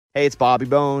Hey, it's Bobby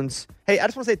Bones. Hey, I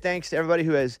just want to say thanks to everybody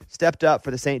who has stepped up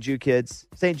for the St. Jude kids.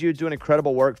 St. Jude's doing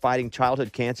incredible work fighting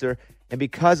childhood cancer. And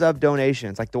because of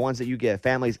donations like the ones that you give,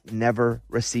 families never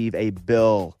receive a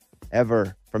bill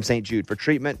ever from St. Jude for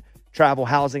treatment, travel,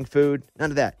 housing, food, none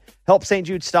of that. Help St.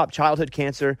 Jude stop childhood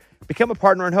cancer. Become a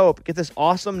partner in hope. Get this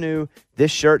awesome new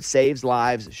This Shirt Saves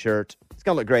Lives shirt. It's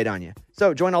going to look great on you.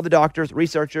 So join all the doctors,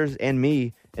 researchers, and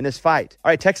me in this fight. All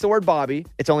right, text the word Bobby.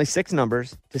 It's only 6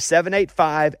 numbers to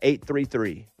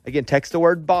 785-833. Again, text the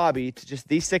word Bobby to just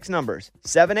these 6 numbers,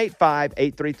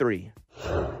 785-833.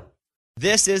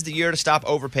 This is the year to stop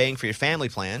overpaying for your family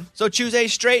plan. So choose a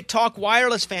Straight Talk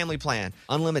Wireless family plan.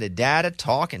 Unlimited data,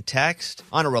 talk, and text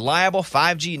on a reliable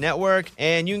 5G network.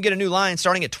 And you can get a new line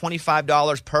starting at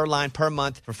 $25 per line per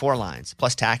month for 4 lines,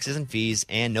 plus taxes and fees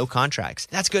and no contracts.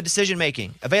 That's good decision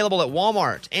making. Available at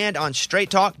Walmart and on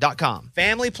straighttalk.com.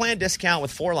 Family plan discount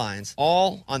with 4 lines,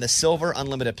 all on the Silver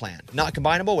Unlimited plan. Not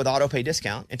combinable with auto pay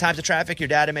discount. In times of traffic, your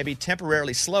data may be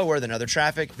temporarily slower than other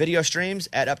traffic. Video streams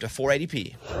at up to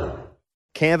 480p.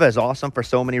 Canva is awesome for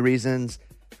so many reasons,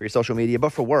 for your social media,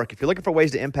 but for work. If you're looking for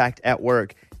ways to impact at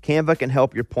work, Canva can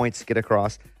help your points get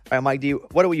across. All right, Mike,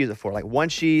 what do we use it for? Like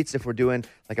one-sheets, if we're doing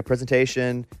like a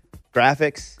presentation,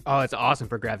 graphics? Oh, it's awesome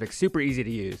for graphics. Super easy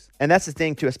to use. And that's the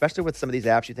thing, too, especially with some of these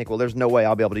apps, you think, well, there's no way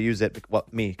I'll be able to use it. Well,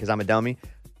 me, because I'm a dummy.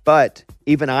 But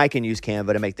even I can use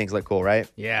Canva to make things look cool, right?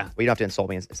 Yeah. Well, you don't have to insult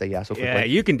me and say yeah so quickly. Yeah,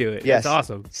 you can do it. Yes. It's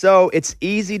awesome. So it's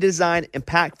easy design,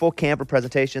 impactful Canva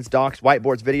presentations, docs,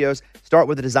 whiteboards, videos. Start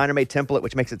with a designer-made template,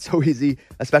 which makes it so easy,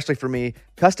 especially for me.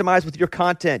 Customize with your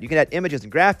content. You can add images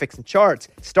and graphics and charts.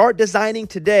 Start designing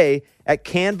today at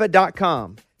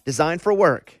canva.com. Design for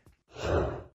work. Here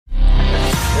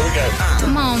we go.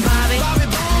 Come on, Bobby.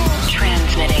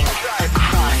 Transmitting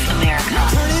across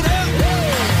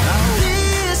America.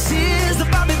 This is the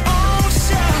Bobby Bones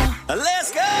Show.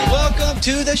 Let's go. Welcome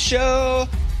to the show.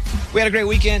 We had a great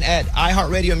weekend at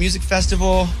iHeartRadio Music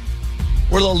Festival.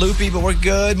 We're a little loopy, but we're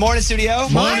good. Morning, studio.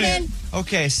 Morning.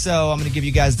 Okay, so I'm going to give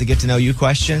you guys the get-to-know-you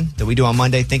question that we do on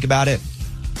Monday. Think about it.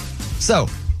 So,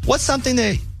 what's something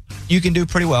that you can do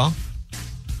pretty well,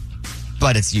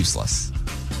 but it's useless?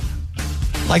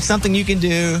 Like something you can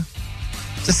do,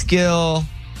 it's a skill,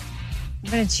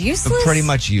 But it's but useless? pretty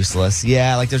much useless.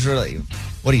 Yeah, like there's really,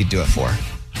 what do you do it for?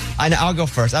 I'll go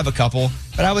first. I have a couple,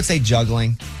 but I would say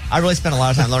juggling. I really spent a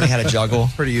lot of time learning how to juggle.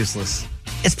 Pretty useless.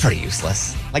 It's pretty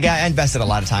useless. Like I invested a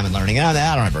lot of time in learning, and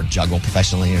I don't ever juggle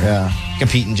professionally or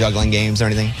compete in juggling games or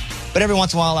anything. But every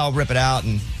once in a while, I'll rip it out,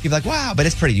 and people are like, wow, but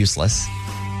it's pretty useless.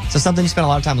 So something you spend a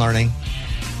lot of time learning.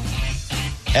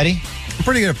 Eddie? I'm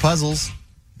pretty good at puzzles,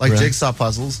 like Really? jigsaw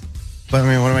puzzles. But I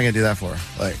mean, what am I going to do that for?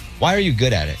 Like, Why are you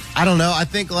good at it? I don't know. I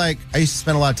think like I used to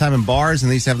spend a lot of time in bars, and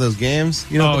they used to have those games,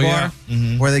 you know, at the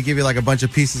bar, where they give you like a bunch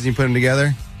of pieces and you put them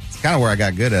together. It's kind of where I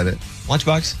got good at it.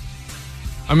 Lunchbox?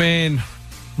 I mean,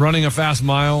 running a fast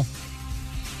mile.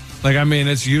 Like, I mean,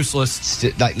 it's useless.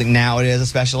 Like now it is,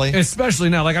 especially? Especially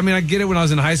now. Like, I mean, I get it when I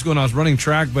was in high school and I was running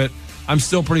track, but I'm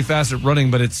still pretty fast at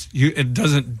running, but it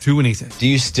doesn't do anything. Do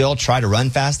you still try to run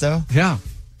fast, though? Yeah.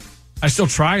 I still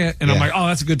try it, and I'm like, oh,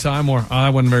 that's a good time, or oh,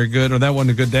 that wasn't very good, or that wasn't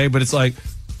a good day. But it's like,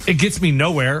 it gets me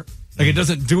nowhere. Like, it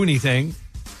doesn't do anything.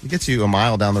 It gets you a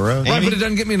mile down the road. Right, but it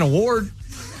doesn't get me an award.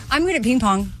 I'm good at ping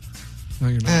pong. No,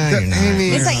 you're not. You're not. Amy,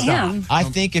 Yes, I am. I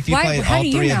think if you Why- played how all do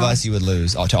you three of know? us, you would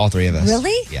lose. To all three of us.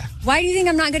 Really? Yeah. Why do you think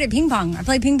I'm not good at ping pong? I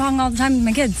play ping pong all the time with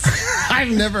my kids. I've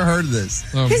never heard this.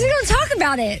 Um, Because we don't talk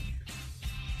about it.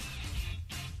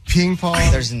 Ping pong.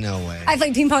 There's no way. I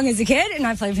played ping pong as a kid, and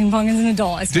I played ping pong as an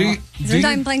adult. I spent some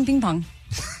time playing ping pong.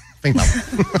 Ping pong.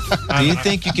 Do you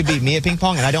think you could beat me at ping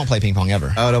pong? And I don't play ping pong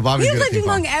ever. Oh, no, Bobby's You good didn't at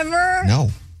play ping pong ever? No.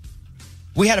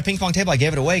 We had a ping pong table. I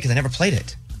gave it away because I never played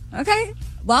it. Okay.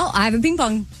 Well, I have a ping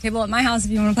pong table at my house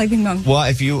if you want to play ping pong. Well,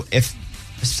 first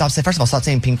of all, stop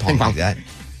saying ping pong like that.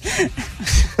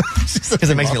 Because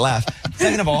it makes me laugh.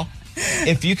 Second of all,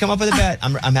 if you come up with a bet,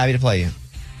 I'm happy to play you.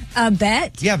 A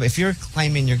bet? Yeah, but if you're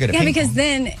claiming you're good at Yeah, ping because pong.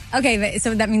 then, okay, but,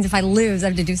 so that means if I lose, I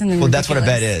have to do something Well, that's what a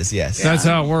bet ridiculous. is, yes. That's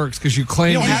how it works, because you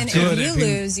claim And you're then good if at you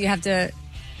ping- lose, you have to...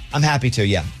 I'm happy to,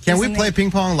 yeah. Can we play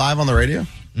ping pong live on the radio?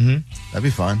 Mm-hmm. That'd be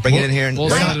fun. Bring it in here. And we'll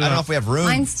I set don't it up. know if we have room.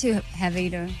 Mine's too heavy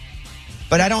to...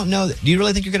 But I don't know. Do you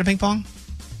really think you're good at ping pong?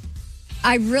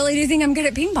 I really do think I'm good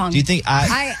at ping pong. Do you think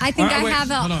I think All right, wait,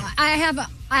 hold on. I have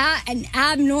an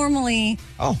abnormally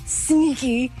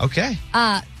sneaky Okay.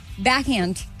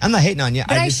 backhand. I'm not hating on you.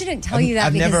 But I shouldn't tell you that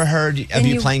I've never because heard of then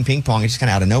you you- playing ping pong. It's just kind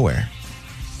of out of nowhere.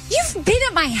 You've been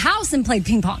at my house and played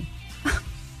ping pong.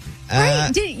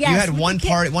 Right? You Yes, had with one the kid-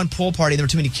 party, one pool party. There were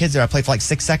too many kids there. I played for like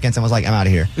 6 seconds and was like, I'm out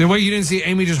of here. The way you didn't see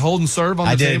Amy just hold and serve on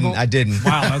the table? I didn't.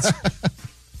 Wow, that's...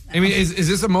 I mean, is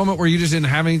this a moment where you just didn't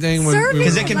have anything?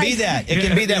 Because it can be that. It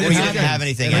can be that where you didn't have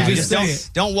anything. Yeah,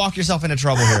 Just don't walk yourself into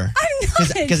trouble here. I'm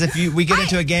not. Because if we get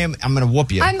into a game, I'm going to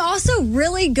whoop you. I'm also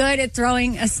really good at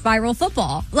throwing a spiral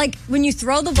football. Like when you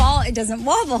throw the ball, it doesn't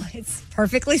wobble. It's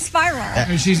perfectly spiral.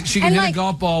 She can And, hit like, a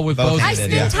golf ball with both. I hands.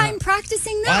 spend time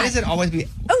practicing that. Why does it always be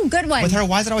Oh, good one. with her?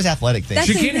 Why is it always athletic things?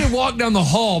 She can't even walk down the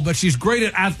hall, but she's great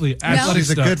at athletic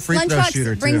She's stuff. a good free throw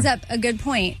shooter, Lunchbox brings too. up a good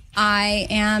point. I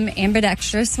am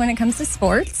ambidextrous when it comes to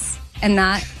sports, and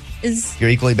that is You're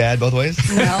equally bad both ways?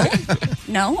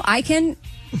 no. I can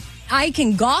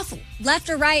golf left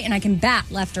or right, and I can bat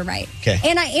left or right. Okay.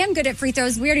 And I am good at free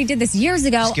throws. We already did this years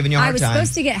ago. Just giving you a hard I was time.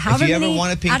 supposed to get however if you ever many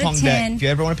want a ping out pong of 10. bet, if you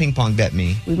ever want a ping pong bet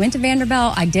me. We went to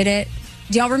Vanderbilt. I did it.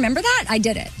 Do y'all remember that? I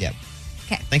did it. Yep.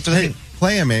 Okay. Thanks for the Hey,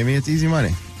 play him, Amy. It's easy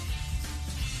money.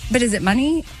 But is it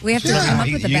money? We have to come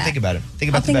up with a you bet. think about it.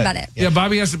 Think I'll about the think bet. about it. Yeah,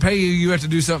 Bobby has to pay you. You have to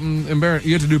do something embarrassing.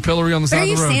 You have to do pillory on the But side are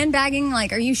you of the road. sandbagging?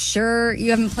 Like, are you sure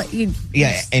you haven't played?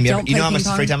 Yeah, Amy, don't you know play how much ping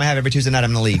pong? free time I have every Tuesday night? I'm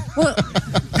in the league. Well,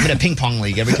 I'm in a ping pong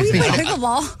league every we Tuesday play night.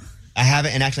 pickleball I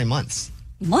haven't in actually months.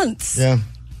 months. Yeah.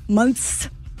 Months.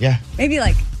 Yeah. Maybe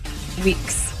like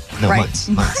weeks. No, right.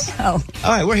 months. Oh.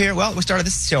 All right, we're here. Well, we started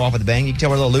this show off with a bang. You can tell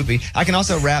we're a little loopy. I can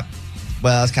also rap.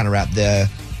 Well, let's kind of rap the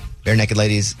Bare Naked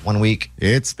Ladies 1 week.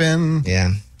 It's been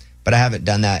But I haven't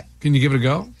done that. Can you give it a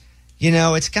go? You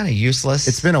know, it's kind of useless.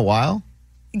 It's been a while.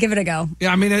 Give it a go.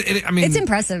 Yeah, I mean, It's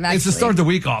impressive, It's to actually. start the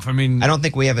week off. I mean, I don't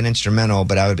think we have an instrumental,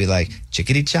 but I would be like,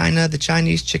 chickadee China, the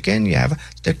Chinese chicken. You have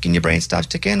stuck in your brain, stops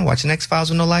ticking. Watching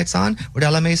X-Files with no lights on. With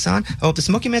Ella Mason. Oh, the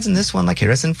Smoky Man's in this one. Like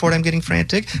Harrison Ford, I'm getting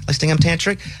frantic. Like Sting, I'm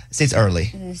tantric. See, it's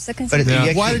early. But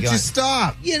Yeah. Why did you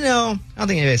stop? You know, I don't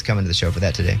think anybody's coming to the show for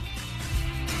that today.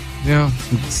 yeah.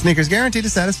 Sneakers guaranteed to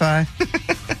satisfy.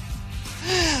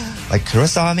 Like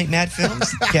Kurosawa make mad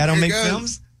films. Cat don't Here make goes.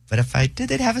 films. But if I did,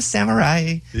 they'd have a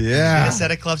samurai. Yeah. And a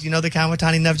set of clubs, you know, the kind with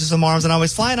tiny nubs, some arms, and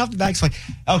always flying off the back swing.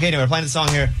 Okay, anyway, we're playing the song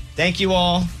here. Thank you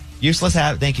all. Useless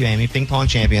hat. Thank you, Amy. Ping pong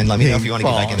champion. Let me know if you want to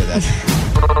get back into that.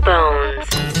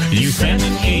 You send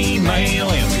an email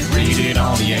and we read it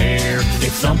on the air.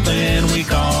 It's something we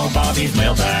call Bobby's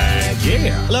Mailbag.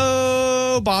 Yeah.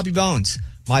 Hello, Bobby Bones.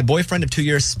 My boyfriend of 2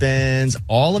 years spends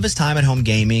all of his time at home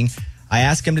gaming. I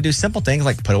ask him to do simple things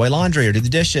like put away laundry or do the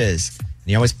dishes. And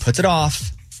he always puts it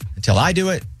off until I do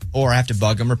it or I have to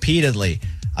bug him repeatedly.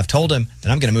 I've told him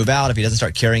that I'm going to move out if he doesn't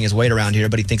start carrying his weight around here,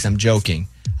 but he thinks I'm joking.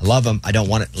 I love him. I don't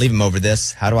want to leave him over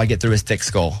this. How do I get through his thick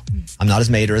skull? I'm not his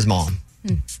maid or his mom.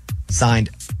 Signed,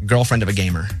 girlfriend of a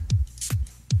gamer.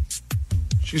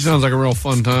 She sounds like a real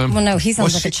fun time. Well, no, he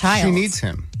sounds like a child. She needs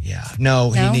him. Yeah.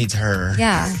 No, No? he needs her.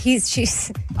 Yeah,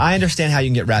 she's. I understand how you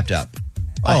can get wrapped up.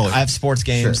 I have sports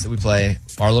games that we play.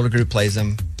 Our little group plays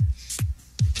them.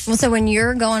 Well, so when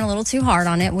you're going a little too hard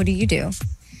on it, what do you do?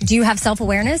 Do you have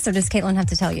self-awareness, or does Caitlin have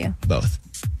to tell you? Both.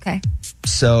 Okay.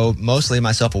 So mostly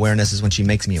my self-awareness is when she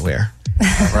makes me aware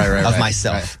Right. of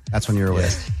myself. Right. That's when you're aware.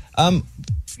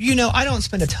 You know, I don't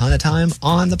spend a ton of time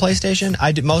on the PlayStation.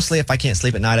 I do mostly if I can't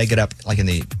sleep at night, I get up like in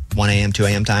the 1 a.m., 2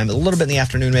 a.m. time, a little bit in the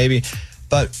afternoon maybe.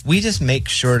 But we just make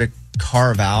sure to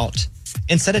carve out,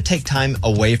 instead of take time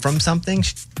away from something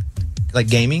like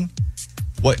gaming,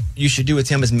 what you should do with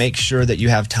him is make sure that you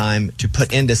have time to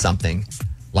put into something,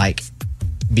 like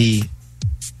be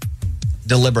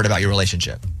deliberate about your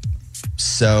relationship.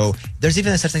 So there's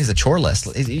even such thing as a chore list.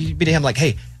 You'd be to him like,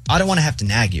 hey, I don't want to have to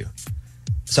nag you.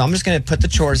 So I'm just going to put the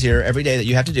chores here every day that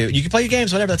you have to do. You can play your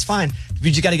games, whatever, that's fine.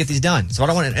 You just got to get these done. So I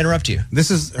don't want to interrupt you. This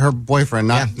is her boyfriend,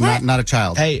 not a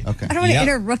child. Hey. Okay. I don't want to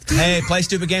interrupt you. Hey, play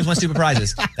stupid games, win stupid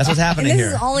prizes. That's what's And happening this here.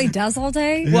 is all he does all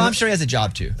day? Well, I'm sure he has a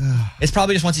job too. It's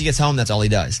probably just once he gets home, that's all he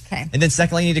does. Okay. And then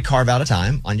secondly, you need to carve out a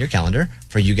time on your calendar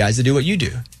for you guys to do what you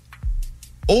do.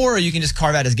 Or you can just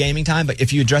carve out his gaming time, but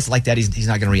if you address it like that, he's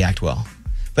not going to react well.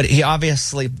 But he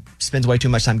obviously spends way too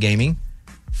much time gaming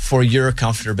for your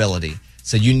comfortability.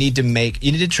 So you need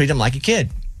to treat him like a kid.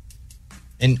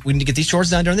 And we need to get these chores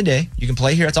done during the day. You can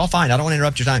play here, it's all fine. I don't want to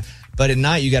interrupt your time. But at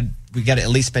night, we got to at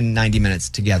least spend 90 minutes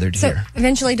together So here.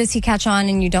 eventually, does he catch on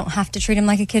and you don't have to treat him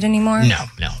like a kid anymore? No.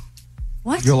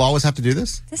 What? You'll always have to do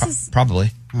this? This is. Probably.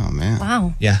 Oh, man.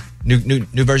 Wow. Yeah.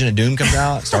 New version of Doom comes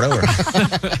out. Start over.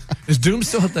 Is Doom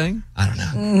still a thing? I don't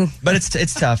know. But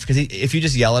it's tough because if you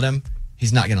just yell at him,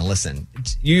 he's not going to listen.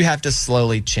 You have to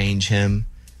slowly change him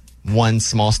one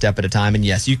small step at a time. And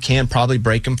yes, you can probably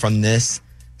break him from this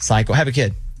cycle. Have a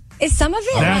kid. Is some of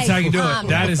it That's like, how you do it.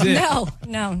 That is it.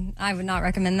 No, I would not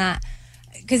recommend that.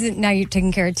 Because now you're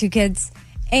taking care of 2 kids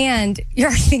and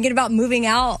you're thinking about moving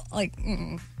out. Like,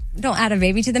 don't add a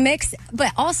baby to the mix.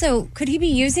 But also, could he be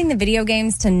using the video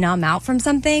games to numb out from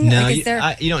something? No,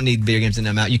 Like, you don't need video games to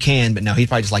numb out. You can, but no, he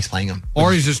probably just likes playing them.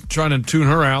 Or he's just trying to tune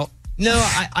her out. No,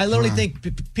 I literally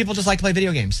think people just like to play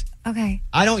video games. Okay.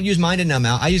 I don't use mine to numb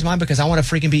out. I use mine because I want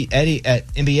to freaking beat Eddie at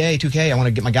NBA 2K. I want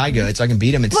to get my guy good so I can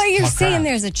beat him. And Well, you're talk saying crap.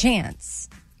 there's a chance.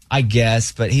 I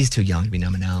guess, but he's too young to be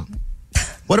numbing out.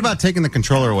 What about taking the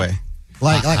controller away?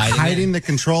 Like hiding the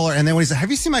controller, and then when he's like, "Have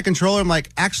you seen my controller?" I'm like,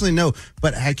 "Actually, no,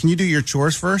 but can you do your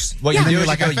chores first?" What you And then do you're is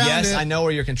like, you go, "I found yes, it." I know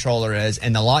where your controller is,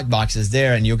 and the lockbox is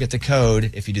there, and you'll get the code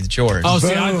if you do the chores. Oh, see,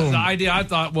 the idea I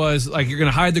thought was like you're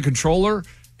going to hide the controller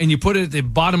and you put it at the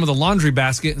bottom of the laundry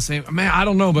basket and say, man, I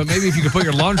don't know, but maybe if you could put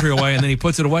your laundry away, and then he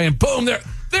puts it away and boom,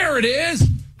 there it is.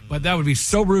 But that would be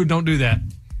so rude. Don't do that.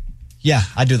 Yeah,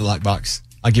 I do the lockbox.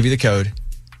 I'll give you the code.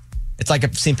 It's like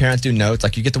I've seen parents do notes,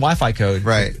 like you get the Wi-Fi code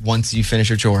once you finish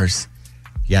your chores.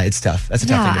 Yeah, it's tough. That's a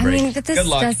tough thing to break. I mean, this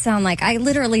does sound like I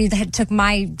literally took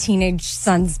my teenage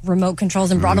son's remote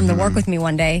controls and brought him to work with me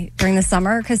one day during the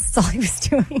summer because that's all he was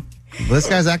doing. Well, this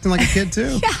guy's acting like a kid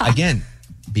too. Yeah. Again,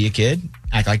 be a kid,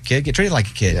 act like a kid, get treated like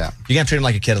a kid. Yeah. You got to treat him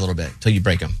like a kid a little bit until you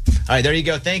break him. All right, there you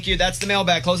go. Thank you. That's the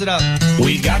mailbag. Close it up.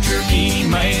 We got your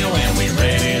email and we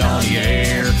read it on the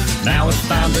air. Now it's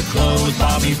time to close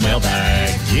Bobby's mailbag.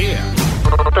 Yeah.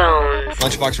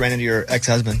 Lunchbox ran into your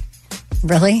ex-husband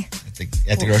Really?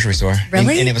 at the grocery store.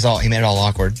 Really? And he made it all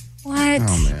awkward. What?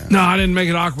 Oh man. No, I didn't make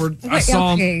it awkward. I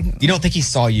saw him. You don't think he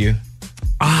saw you?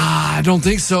 I don't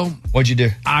think so. What'd you do?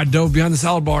 I dove behind the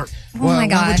salad bar. Oh my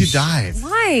gosh. Why would you dive?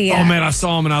 Why? Oh, man, I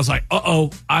saw him and I was like,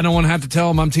 I don't want to have to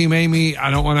tell him I'm Team Amy. I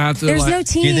don't want to have to. There's no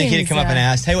team. Do you think he'd come up and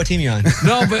ask, hey, what team you on?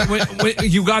 No, but when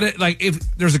you got it, like, if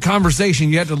there's a conversation,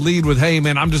 you have to lead with, hey,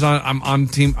 man, I'm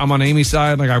on Amy's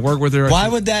side. Like, I work with her. Why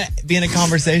would that be in a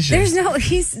conversation? There's no,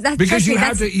 that's Because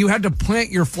trust me, you had to plant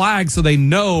your flag so they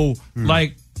know,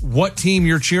 like, what team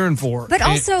you're cheering for. But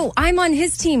also, I'm on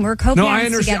his team. We're co-parents No, I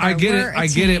understand. together. I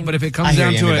get it. But if it I comes hear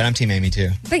down you, to Amy, it, but I'm Team Amy too.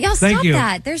 But y'all Thank stop you.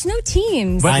 that. There's no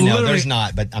teams. But I know literally- there's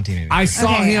not, but I'm Team Amy. I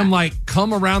saw Okay, him yeah. like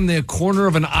come around the corner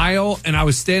of an aisle, and I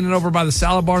was standing over by the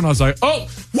salad bar, and I was like, "Oh,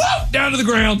 whoa!" Down to the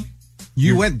ground.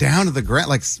 You went down to the ground,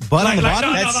 like butt on the Like,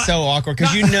 bottom. no, That's so awkward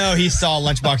because you know he saw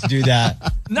Lunchbox do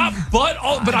that. Not but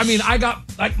I mean, I got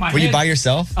like my. Were you head- by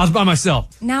yourself? I was by myself,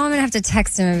 Now I'm going to have to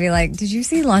text him and be like, did you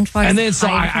see Lunchbox? and then so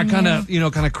hide I from kind you?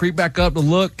 of creep back up to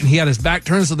look, and he had his back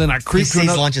turned, so then I He creeped to sees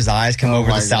another. Lunch's eyes come over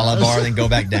my the salad gosh. bar and then go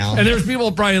back down. And there's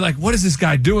people probably like, "What is this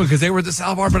guy doing?" Because they were at the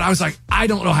salad bar, but I was like, I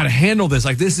don't know how to handle this.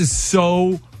 Like, this is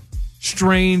so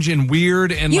strange and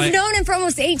weird, and You've like, known him for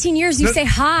almost 18 years. You No- say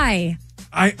hi.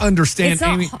 I understand, It's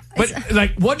not Amy, ho- but it's-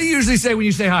 like, what do you usually say when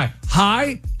you say hi?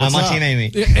 Hi. I'm on Team Amy.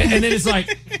 And then it's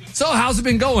like, so how's it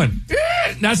been going?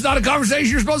 That's not a conversation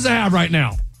you're supposed to have right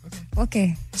now.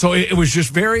 Okay. So it was just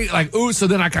very like, ooh. So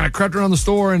then I kind of crept around the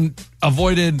store and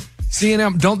avoided seeing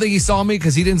him. Don't think he saw me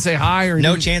because he didn't say hi or No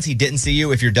anything. chance he didn't see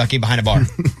you if you're ducking behind a bar.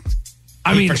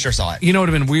 I he mean, for sure saw it. You know what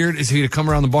would have been weird is he'd have come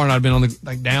around the bar and I'd been on the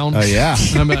like down. Oh, yeah.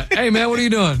 And I'm like, hey man, what are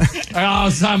you doing? I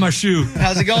was tying my shoe.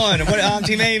 How's it going? I'm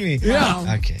Team Amy.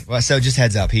 Yeah. Okay. Well, so just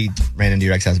heads up. He ran into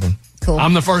your ex-husband. Cool.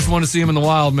 I'm the first one to see him in the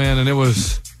wild, man, and it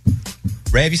was.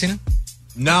 Ray, have you seen him?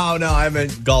 No, I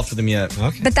haven't golfed with him yet.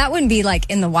 Okay. but that wouldn't be like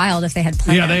in the wild if they had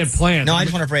plans. Yeah, they had plans. No, I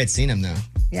just wonder if Ray had seen him, though.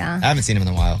 Yeah. I haven't seen him in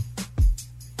a while.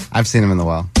 I've seen him in the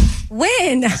wild.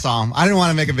 When? I saw him. I didn't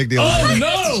want to make a big deal. out of Oh it.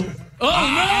 no! Oh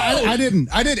no! I didn't.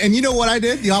 And you know what I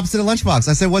did? The opposite of Lunchbox.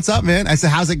 I said, "What's up, man?" I said,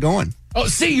 "How's it going?" Oh,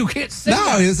 see, you can't say No,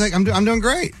 that. he was like, "I'm doing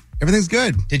great. Everything's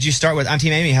good." Did you start with, I'm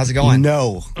Team Amy, how's it going?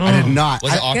 No, I did not.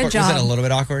 Was it awkward? Was job. it a little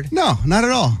bit awkward? No, not at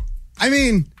all. I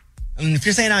mean, If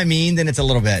you're saying I mean, then it's a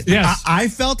little bit. Yes, I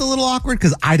felt a little awkward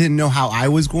because I didn't know how I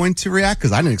was going to react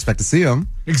because I didn't expect to see him.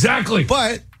 exactly.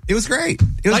 But it was great.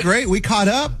 It was Like- great. We caught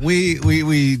up. We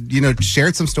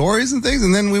shared some stories and things,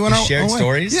 and then we went out. shared away.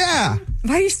 stories? Yeah.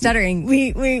 Why are you stuttering?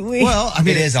 We. Well, I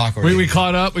mean, It is awkward. We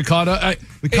caught up. We caught up.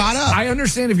 We caught up. I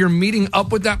understand if you're meeting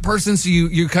up with that person, so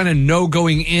you kind of know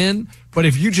going in. But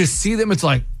if you just see them, it's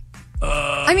like,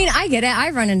 I mean, I get it.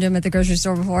 I've run into him at the grocery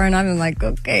store before, and I'm like,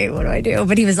 okay, what do I do?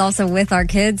 But he was also with our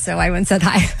kids, so I went and said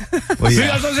hi. well, see, yeah.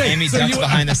 that's what I'm saying. Amy So ducks you-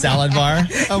 behind the salad bar.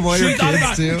 Avoid She your thought, kids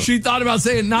about, too. she thought about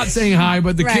not saying hi,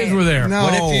 but the Right. kids were there. No.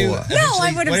 What if you No, I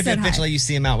eventually- would've what if said hi. eventually you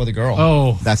see him out with a girl?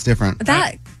 Oh, That's different.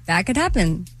 that could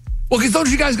happen. well, because don't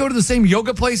you guys go to the same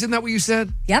yoga place? Isn't that what you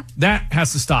said? Yep. That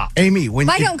has to stop. Amy, when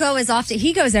But I don't go as often.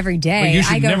 He goes every day. Well, you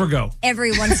should I go never go.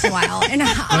 every once in a while. And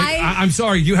I'm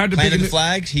sorry, you had to pick Planted a the new-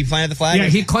 flag? He planted the flag? Yeah,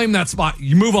 he claimed that spot.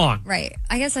 You move on. right.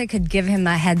 I guess I could give him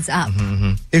a heads up.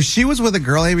 if she was with a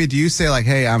girl, Amy, do you say like,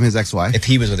 "Hey, I'm his ex-wife"? If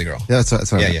he was with a girl. Yeah, that's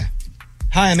what I Yeah, meant. yeah.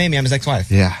 Hi, I'm Amy. I'm his ex-wife.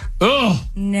 Yeah. Oh,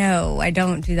 No, I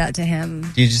don't do that to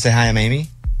him. Do you just say, hi, I'm Amy?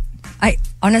 I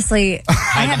honestly,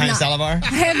 Hide behind Salavar?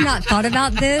 I have not thought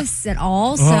about this at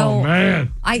all. So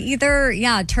man. I either,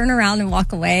 turn around and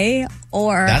walk away,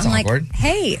 or That's I'm awkward. like,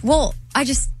 hey, I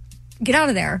just get out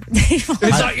of there. It's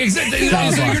like, so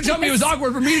you're telling me it was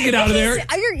awkward for me to get out of there.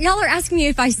 Y'all are asking me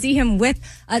if I see him with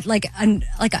on What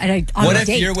a if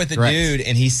date. you're with a dude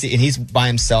and he's by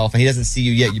himself and he doesn't see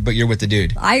you yet, but you're with the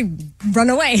dude? I run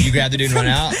away. You grab the dude and run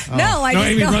out? No, I just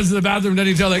Amy don't. runs to the bathroom,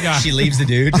 doesn't he tell that guy? She leaves the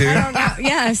dude too. I don't know.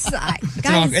 Yes,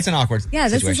 It's an awkward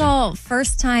this is situation. all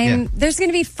first time. Yeah. There's going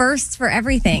to be firsts for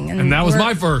everything, and that was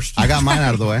my first. I got mine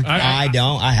out of the way. I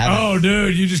don't. I haven't. Oh,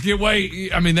 dude, you just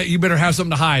I mean, you better have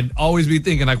something to hide. Always be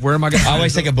thinking, like, where am I going to I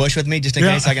always take a bush with me just in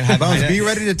case I can hide Bones, behind be it.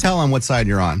 ready to tell him what side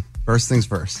you're on. First things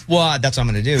first. Well, that's what I'm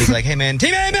going to do. He's like, hey, man,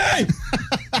 Team Amy!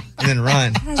 And then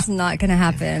run. That's not going to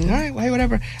happen. All right, well, hey,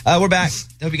 whatever. We're back.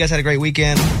 Hope you guys had a great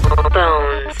weekend.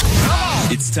 Bones.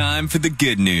 It's time for the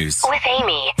good news. With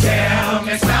Amy. Tell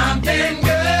me something good.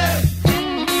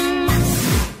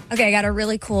 Okay, I got a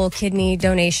really cool kidney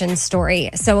donation story.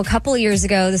 So a couple of years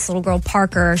ago, this little girl,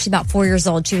 Parker, she's about 4 years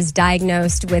old. She was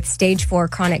diagnosed with stage 4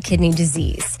 chronic kidney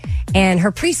disease. And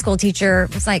her preschool teacher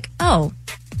was like, oh,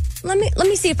 let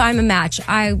me see if I'm a match.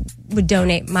 I would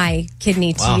donate my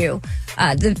kidney to you.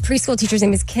 The preschool teacher's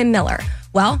name is Kim Miller.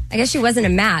 Well, I guess she wasn't a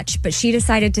match, but she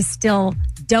decided to still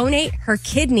donate her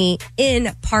kidney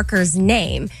in Parker's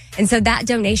name. And so that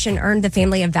donation earned the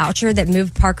family a voucher that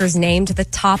moved Parker's name to the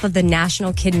top of the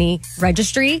National Kidney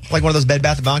Registry. Like one of those Bed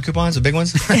Bath & Beyond coupons, the big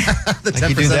ones? The like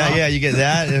you do 10% that, off. yeah, you get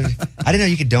that. I didn't know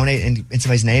you could donate in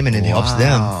somebody's name and it helps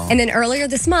them. And then earlier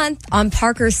this month, on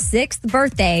Parker's 6th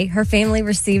birthday, her family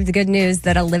received the good news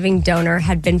that a living donor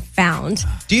had been found.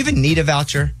 Do you even need a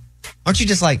voucher? Aren't you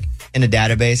just like in a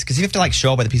database? Because you have to like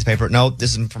show up with a piece of paper. No,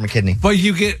 this is from a kidney. But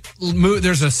you get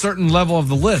there's a certain level of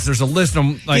the list. There's a list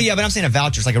of like. Yeah, but I'm saying a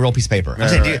voucher is like a real piece of paper. I'm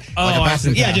saying, dude, Oh, I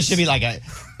see. yeah, it just should be like a.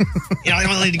 I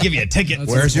don't need to give you a ticket.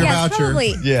 Where's your Yeah, it's voucher?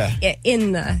 probably Yeah.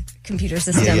 in the computer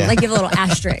system. Yeah. Like give a little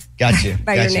asterisk Got you.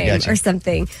 by Got your you, name got you. or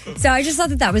something. So I just thought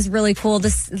that was really cool.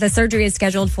 The surgery is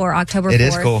scheduled for October 4th. It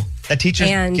is cool. That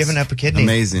teacher's And- giving up a kidney.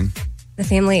 Amazing. The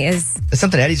family is It's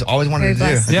something Eddie's always wanted Very to do.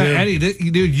 blessed. Yeah, Eddie,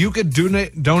 dude, you could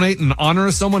donate in honor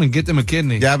of someone and get them a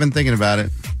kidney. Yeah, I've been thinking about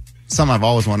it. Something I've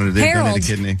always wanted to do. Harold. Donate a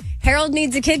kidney. Harold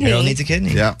needs a kidney. Harold needs a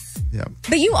kidney. Yep.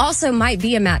 But you also might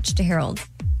be a match to Harold.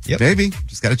 Yep. Maybe.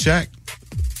 Just got to check.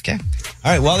 Okay.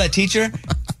 All right. Well, that teacher,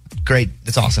 great.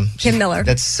 That's awesome. Kim Miller.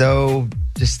 That's so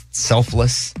just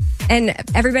selfless. And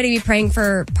everybody be praying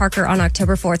for Parker on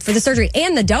October 4th for the surgery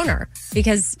and the donor,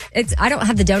 because I don't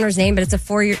have the donor's name, but it's a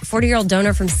 40-year-old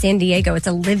donor from San Diego. It's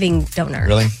a living donor.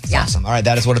 Really? It's Yeah. awesome. All right.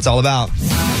 That is what it's all about.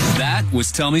 That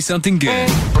was Tell Me Something Good.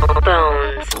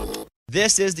 Bones.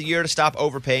 This is the year to stop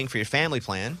overpaying for your family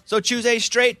plan. So choose a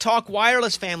Straight Talk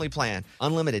Wireless family plan.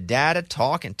 Unlimited data,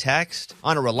 talk, and text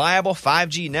on a reliable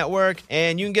 5G network.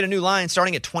 And you can get a new line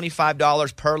starting at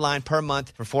 $25 per line per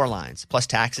month for 4 lines, plus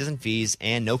taxes and fees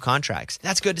and no contracts.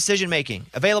 That's good decision making.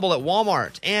 Available at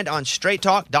Walmart and on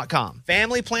straighttalk.com.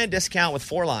 Family plan discount with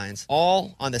 4 lines,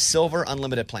 all on the Silver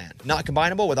Unlimited plan. Not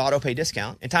combinable with auto pay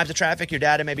discount. In times of traffic, your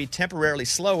data may be temporarily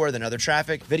slower than other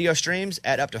traffic. Video streams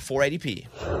at up to 480p.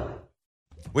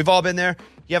 We've all been there.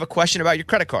 You have a question about your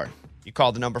credit card. You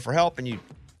call the number for help and you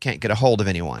can't get a hold of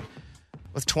anyone.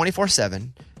 With 24/7,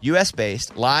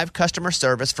 U.S.-based live customer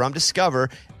service from Discover,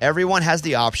 everyone has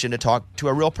the option to talk to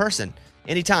a real person.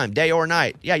 Anytime, day or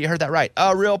night. Yeah, you heard that right.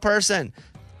 A real person.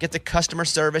 Get the customer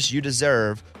service you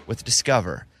deserve with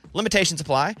Discover. Limitations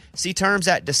apply. See terms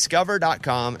at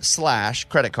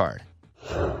discover.com/credit card.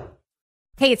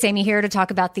 Hey, it's Amy here to talk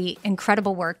about the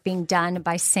incredible work being done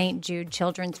by St. Jude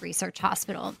Children's Research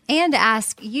Hospital and to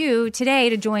ask you today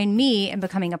to join me in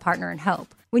becoming a partner in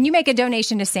hope. When you make a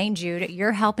donation to St. Jude,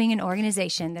 you're helping an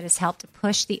organization that has helped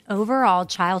push the overall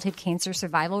childhood cancer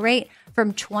survival rate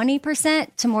from 20%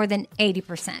 to more than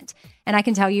 80%. And I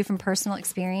can tell you from personal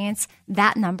experience,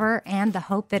 that number and the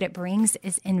hope that it brings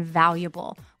is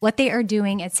invaluable. What they are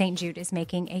doing at St. Jude is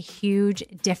making a huge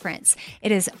difference.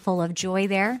 It is full of joy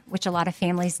there, which a lot of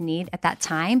families need at that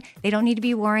time. They don't need to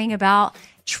be worrying about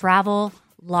travel,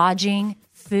 lodging,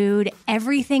 food.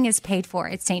 Everything is paid for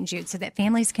at St. Jude so that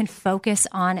families can focus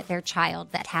on their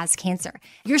child that has cancer.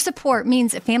 Your support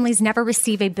means families never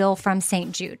receive a bill from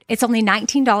St. Jude. It's only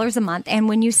 $19 a month, and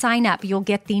when you sign up, you'll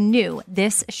get the new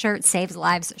This Shirt Saves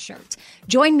Lives shirt.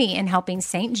 Join me in helping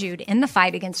St. Jude in the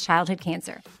fight against childhood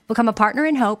cancer. Become a partner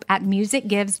in hope at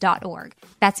musicgives.org.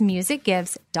 That's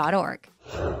musicgives.org.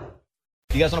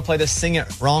 You guys want to play this Sing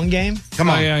It Wrong game?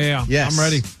 Come on. Oh, yeah. Yes. I'm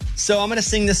ready. So I'm going to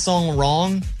sing this song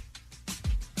wrong.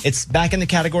 It's back in the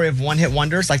category of one-hit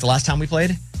wonders, like the last time we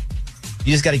played.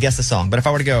 You just got to guess the song. But if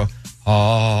I were to go,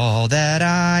 All that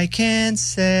I can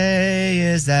say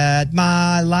is that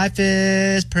my life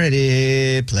is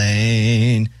pretty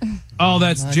plain. Oh,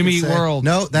 that's Jimmy Eat World.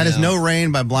 No, that is No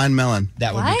Rain by Blind Melon.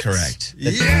 That would be correct.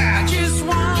 Yeah.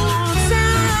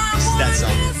 That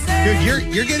song. Dude,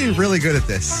 you're getting really good at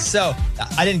this. So,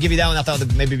 I didn't give you that one. I thought it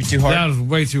would maybe be too hard. That was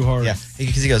way too hard. Yeah,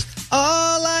 because he goes,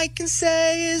 all I can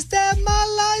say is that my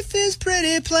life is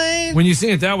pretty plain. When you sing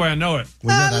it that way, I know it.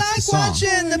 Well, yeah, I that's like the song.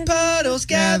 watching the puddles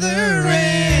gather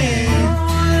rain.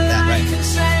 That right.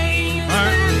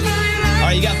 All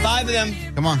right, you got 5 of them.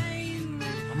 Come on.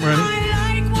 I'm ready.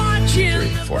 3,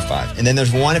 4, 5. And then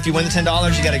there's one. If you win the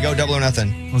 $10, you got to go double or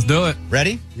nothing. Let's do it.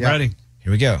 Ready? Yeah. Ready.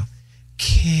 Here we go.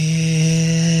 Kiss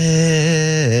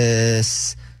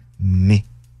me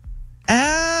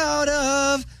out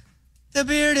of the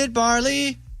bearded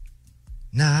barley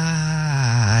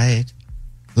nightly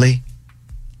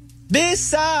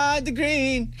beside the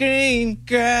green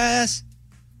grass.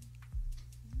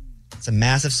 It's a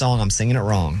massive song. I'm singing it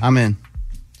wrong. I'm in.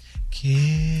 Kiss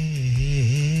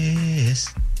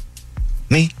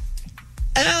me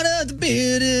out of the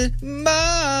bearded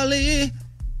barley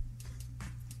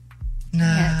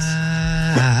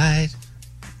nightly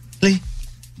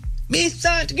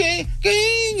beside the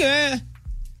green grass.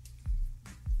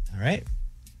 All right.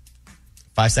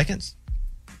 5 seconds.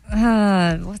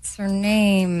 What's her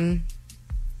name?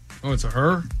 Oh, it's a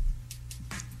her?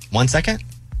 1 second.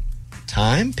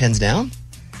 Time. Pins down.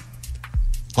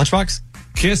 Lunchbox.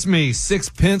 Kiss Me, 6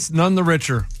 pence, none the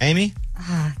richer. Amy.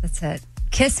 That's it.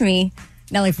 Kiss Me,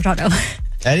 Nelly Furtado.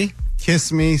 Eddie.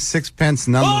 Kiss Me, 6 pence,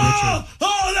 none the richer.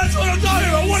 Oh, that's what I'm talking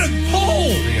about. What a pull.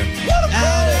 What a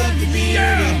pull.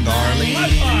 Yeah. Barley High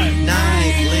five.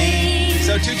 nightly.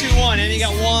 So 2-2-1. Amy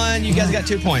got 1. You guys got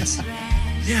 2 points.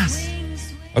 Yes.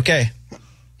 Okay.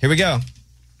 Here we go.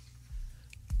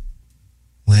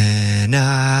 When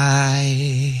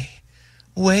I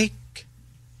wake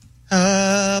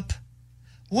up,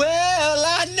 well,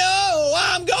 I know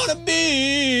I'm gonna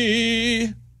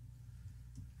be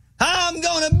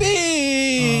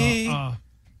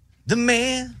the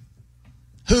man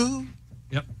who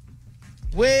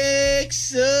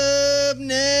wakes up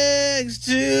next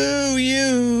to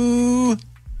you.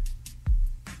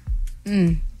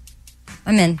 I'm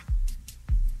in.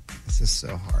 This is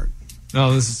so hard.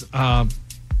 No, this is, can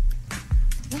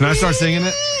I start singing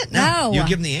it? No. You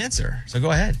give them the answer, so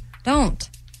go ahead. Don't.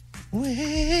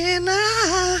 When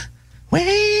I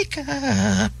wake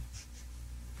up,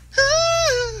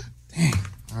 Dang.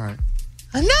 All right.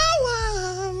 I know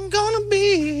I'm gonna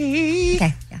be.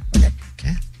 Okay, yeah, we're good.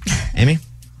 Okay. Amy?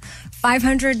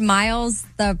 500 Miles,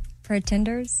 The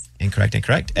Pretenders. Incorrect.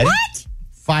 Eddie? What?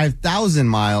 5,000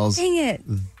 miles. Dang it.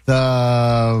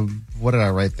 What did I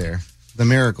write there? The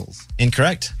Miracles.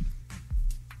 Incorrect.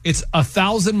 It's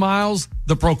 1,000 miles,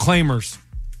 The Proclaimers.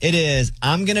 It is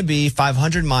I'm Gonna Be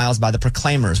 500 Miles by the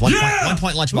Proclaimers. One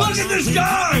point Lunchbox. Look at this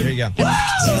guy. Here you go. Till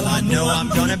I know I'm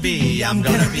gonna be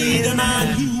the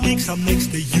man who wakes up next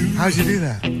to you. How'd you do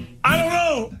that? I don't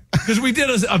know. Because we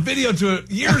did a video to it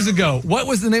years ago. What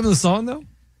was the name of the song, though?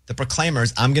 The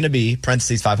Proclaimers, I'm Gonna Be,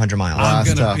 parentheses, 500 miles. I'm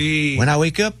that's gonna tough. be. When I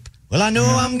wake up, well, I know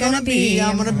I'm gonna be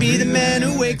the man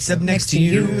who wakes up next to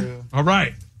you. All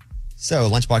right. So,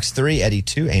 Lunchbox 3, Eddie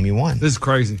 2, Amy 1. This is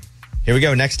crazy. Here we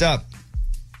go. Next up.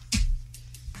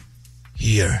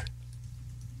 Here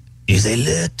is a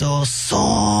little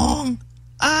song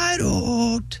I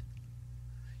wrote.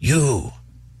 You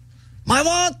might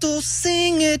want to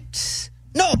sing it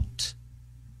note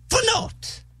for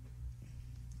note.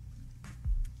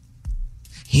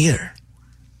 Here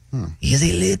is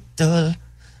a little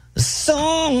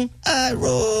song I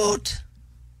wrote.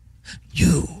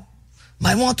 You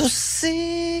might want to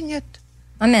sing it.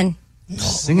 I'm in. No.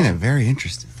 Singing it very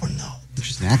interesting. For note.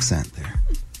 Interesting accent there.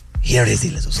 Here is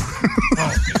a little song.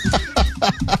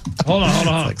 Hold on. It's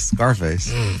like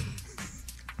Scarface.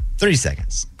 30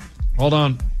 seconds. Hold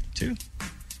on. 2,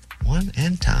 1,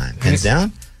 and time. Hands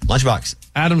down. Lunchbox.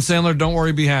 Adam Sandler, Don't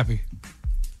Worry, Be Happy.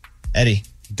 Eddie.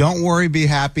 Don't Worry, Be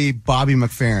Happy, Bobby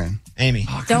McFerrin. Amy.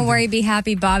 Don't Worry, Be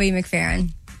Happy, Bobby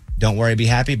McFerrin. Don't Worry, Be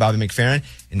Happy, Bobby McFerrin.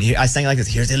 And here, I sang it like this.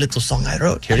 Here's a little song I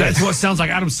wrote. Here it That's is. what sounds like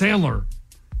Adam Sandler.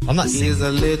 I'm not singing. Here's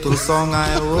a little song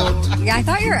I wrote. Yeah, I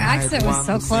thought your accent was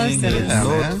so close. That it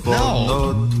was,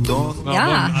 man.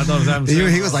 Yeah. I thought it was Adam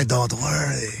Sandler. He was like, don't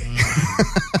worry.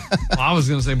 I was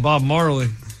going to say Bob Marley.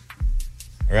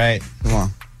 All right. Come on.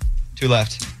 2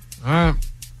 left. All right.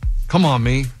 Come on,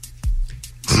 me.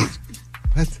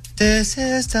 What? This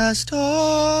is the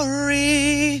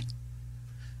story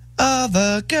of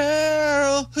a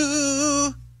girl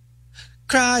who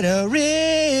cried a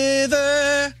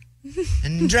river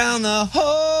and drown the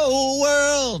whole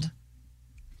world.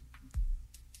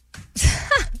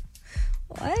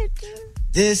 What?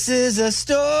 This is a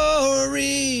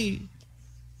story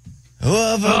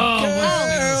of a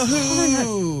girl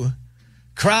who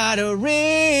cried a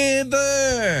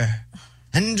river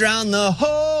and drowned the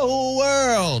whole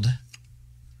world.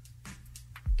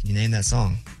 Can you name that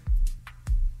song?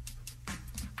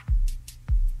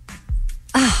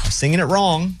 I'm singing it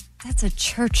wrong. That's a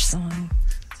church song.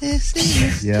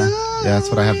 Yeah, that's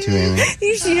what I have too, Amy.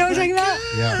 You know what I'm talking about?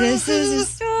 Yeah. This is a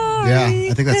story. Yeah,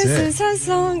 I think that's This it. is a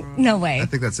song. No way. I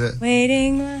think that's it.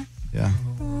 Waiting. Yeah.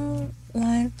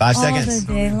 5 all seconds.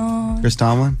 the day long. Chris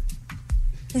Tomlin?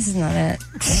 This is not it.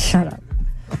 Shut up.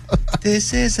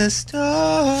 This is a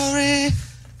story of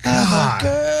a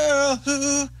girl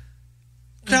who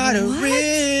cried a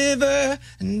river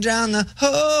and drowned the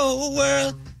whole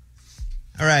world.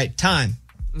 All right, time.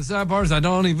 The sad part is I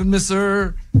don't even miss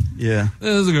her. Yeah.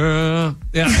 There's a girl.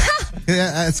 Yeah.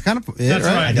 Yeah, it's kind of it, That's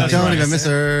right. I don't even miss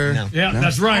her. No. Yeah,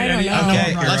 that's right, Eddie.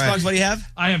 Okay, Right. Lunchbox, what do you have?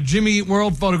 I have Jimmy Eat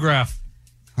World photograph.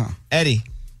 Eddie.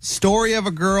 Story of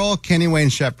a girl, Kenny Wayne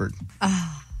Shepherd.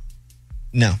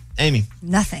 No. Amy.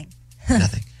 Nothing.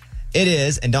 Nothing. It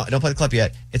is, and don't play the clip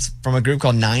yet. It's from a group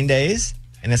called 9 Days,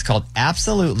 and it's called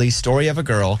Absolutely Story of a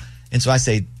Girl. And so I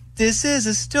say, this is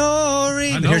a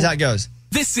story. But here's how it goes.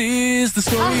 This is the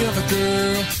story of a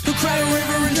girl who cried a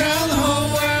river and drowned the whole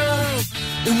world.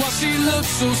 And while she looks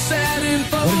so sad and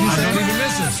funny, What did you say? I don't even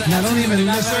miss her. I don't even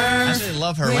miss I her. actually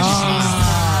love her.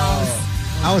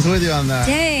 I was with you on that.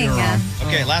 Dang.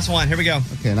 Okay, last one. Here we go.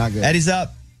 Okay, not good. Eddie's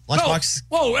up. Lunchbox.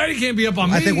 Whoa, Eddie can't be up on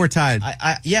me. I think we're tied.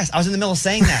 Yes, I was in the middle of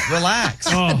saying that. Relax.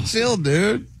 Chill,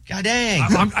 dude. God dang.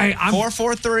 I'm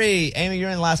 4-4-3. Amy, you're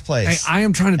in last place. Hey, I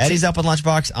am trying to. Eddie's up with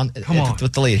Lunchbox Come on.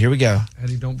 with the lead. Here we go.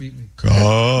 Eddie, don't beat me. Come,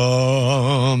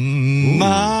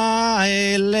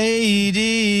 my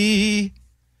lady.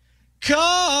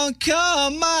 Come,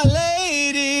 my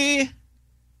lady.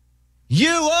 You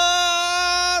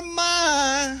are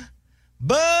my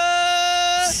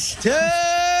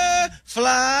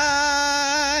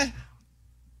butterfly.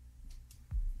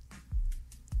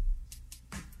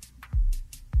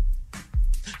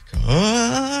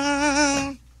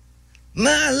 Come,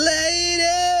 my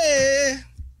lady.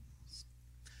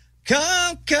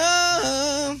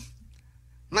 Come,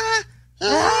 my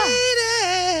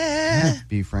lady.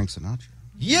 Be Frank Sinatra.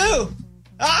 You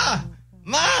are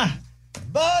my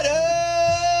butterfly.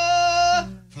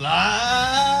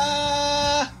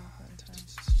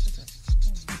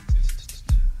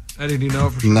 Eddie, do you know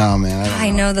it for sure? No, man.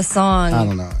 I know the song. I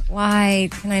don't know it. Why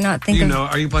can I not think You of know,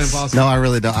 are you playing Boston? No, I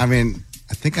really don't. I mean,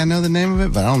 I think I know the name of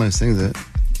it, but I don't know who sings it.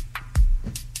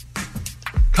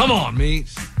 Come on, me.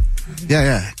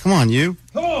 Yeah. Come on, you.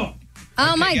 Come on. Oh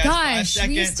Okay, my guys, 5 gosh.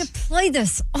 We used to seconds. play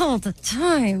this all the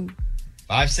time.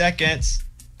 5 seconds.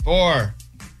 4,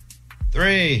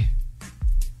 3,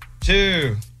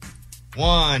 2,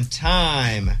 1.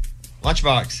 Time.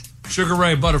 Lunchbox. Sugar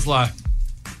Ray Butterfly.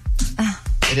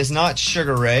 It is not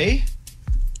Sugar Ray.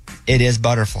 It is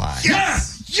Butterfly.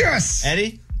 Yes.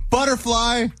 Eddie?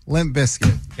 Butterfly, Limp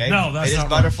Biscuit. Okay. No, that's it is not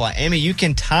Butterfly. Amy, you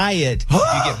can tie it. You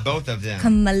get both of them.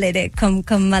 Come, my lady. Come,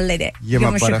 my lady. You're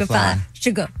my sugar butterfly. pie.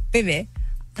 Sugar, baby.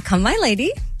 Come, my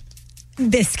lady.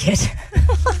 Biscuit.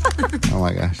 Oh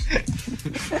my gosh.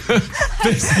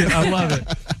 Biscuit. I love it.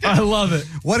 I love it.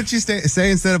 What did you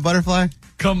say instead of butterfly?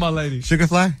 Come, my lady.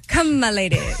 Sugarfly? Come, my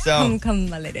lady. So- Come,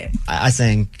 my lady. I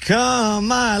sang, come,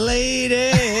 my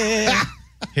lady.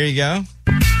 Here you go.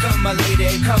 Come, my lady.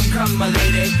 Come, my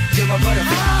lady. You're my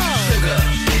butterfly. Sugar,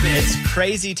 baby. It's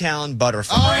Crazy Town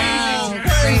Butterfly.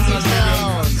 Crazy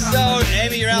town. So,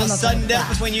 Amy, you're out sudden death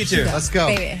between you two. Let's go.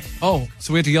 Baby. Oh,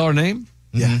 so we have to yell our name?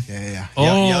 Yeah.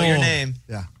 Yell your name.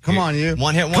 Yeah. Come on, you.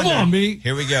 One hit wonder. Come on, me.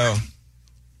 Here we go.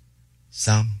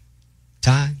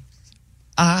 Sometimes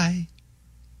I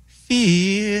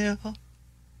feel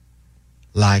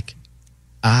like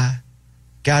I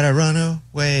gotta run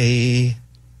away.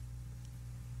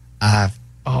 I've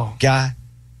got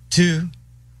to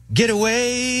get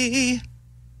away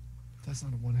That's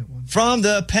not a one-hit wonder. from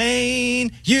the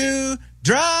pain you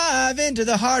drive into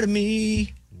the heart of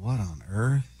me. What on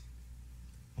earth?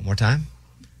 One more time.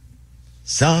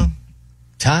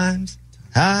 Sometimes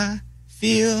I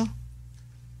feel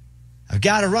I've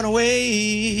got to run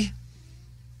away.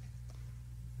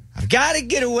 I've got to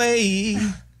get away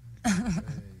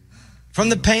from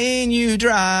the pain you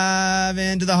drive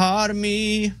into the heart of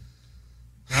me.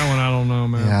 That one I don't know,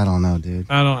 man. Yeah, I don't know, dude.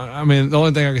 I mean, the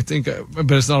only thing I could think of,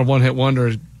 but it's not a one-hit wonder,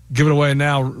 is Give It Away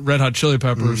Now, Red Hot Chili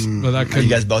Peppers. But that Are you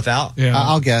guys both out? Yeah.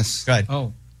 I'll guess. Go ahead.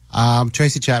 Oh.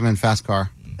 Tracy Chapman, Fast Car.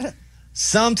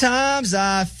 Sometimes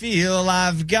I feel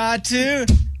I've got to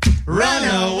run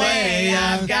away.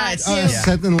 I've got to.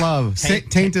 Something love.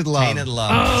 Tainted love. Tainted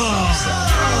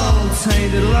love.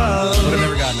 Tainted love. Would have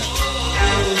never gotten it.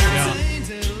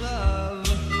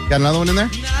 Got another one in there?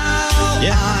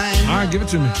 Yeah. All right, give it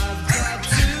to me.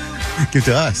 Give it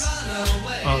to us.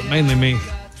 Oh, mainly me.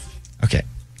 Okay.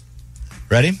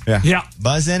 Ready? Yeah.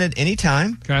 Buzz in at any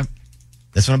time. Okay.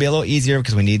 This one will be a little easier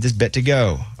because we need this bit to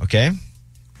go. Okay?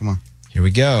 Come on. Here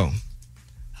we go.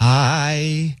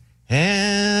 I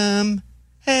am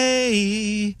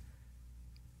a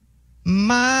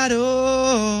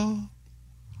model.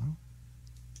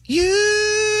 You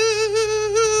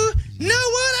know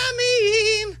what I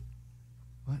mean.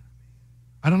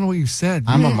 I don't know what you said.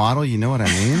 I'm a model, you know what I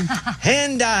mean?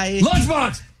 And I...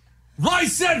 Lunchbox! Right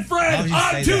said Fred!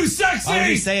 I'm too sexy! Why would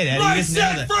you say it, Eddie? Right You just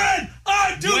nailed said it. Fred!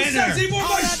 I'm too Winner. sexy for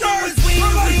my shirt! For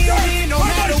my shirt! For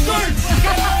my shirt!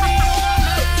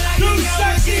 Too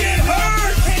sexy, it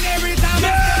hurts!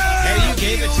 Hey, you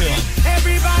gave it to him.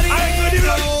 Everybody I couldn't even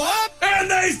go up. And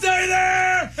they stay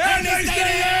there! And they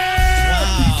stay there!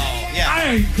 Wow. Yeah.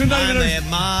 I could not I'm even... a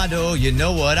model, you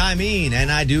know what I mean.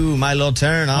 And I do my little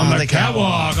turn On the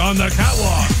catwalk! On the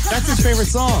catwalk! That's his favorite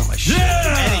song. Yeah!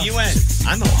 Eddie, you went,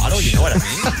 I'm a model, you know what I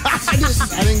mean.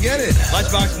 I didn't get it.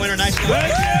 Lunchbox winner, nice one.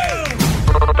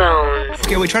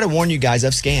 Okay, we try to warn you guys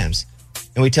of scams.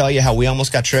 And we tell you how we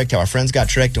almost got tricked, how our friends got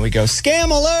tricked, and we go,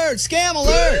 scam alert, scam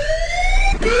alert.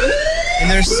 And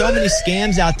there's so many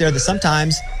scams out there that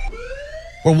sometimes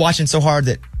we're watching so hard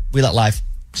that we let life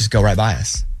just go right by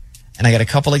us. And I got a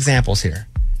couple examples here.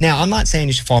 Now, I'm not saying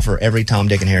you should fall for every Tom,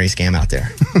 Dick, and Harry scam out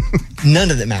there. None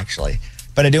of them, actually.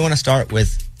 But I do want to start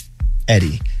with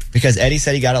Eddie. Because Eddie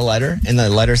said he got a letter, and the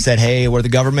letter said, hey, we're the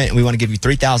government, and we want to give you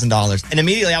 $3,000. And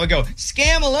immediately I would go,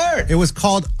 scam alert! It was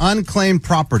called unclaimed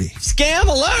property. Scam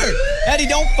alert! Eddie,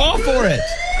 don't fall for it.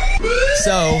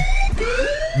 So,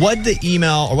 what'd the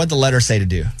email or what'd the letter say to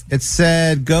do? It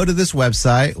said, go to this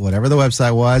website, whatever the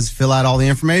website was, fill out all the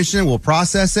information, we'll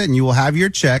process it, and you will have your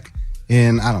check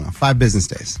in, 5 business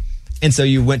days. And so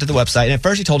you went to the website, and at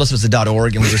first you told us it was a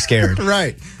 .org, and we were scared.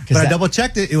 Right. But I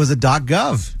double-checked it. It was a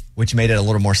 .gov. Which made it a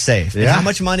little more safe. Yeah. And how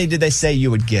much money did they say you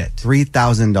would get?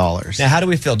 $3,000. Now, how do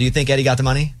we feel? Do you think Eddie got the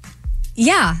money?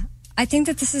 Yeah, I think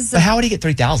that this is. But how would he get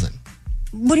 $3,000?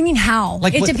 What do you mean how?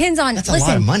 Like, it what- depends on. that's a listen,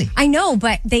 lot of money. I know,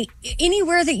 but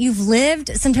anywhere that you've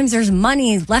lived, sometimes there's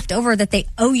money left over that they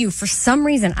owe you for some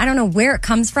reason. I don't know where it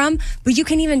comes from, but you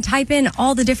can even type in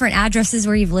all the different addresses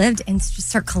where you've lived and just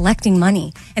start collecting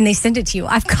money, and they send it to you.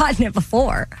 I've gotten it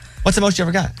before. What's the most you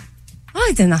ever got? Oh,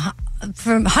 it's in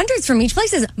from hundreds from each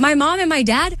places. My mom and my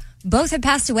dad both have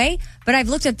passed away, but I've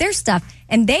looked up their stuff,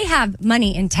 and they have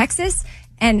money in Texas.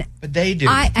 And but they do.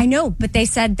 I know, but they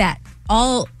said that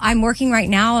I'm working right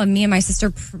now, and me and my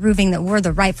sister proving that we're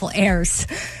the rightful heirs.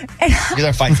 You're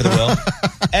there fighting for the will.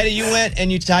 Eddie, you went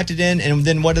and you typed it in, and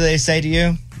then what do they say to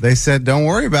you? They said, don't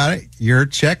worry about it. Your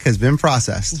check has been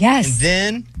processed. Yes.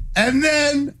 And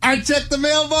then I checked the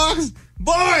mailbox.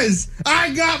 Boys,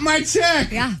 I got my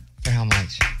check. Yeah. For how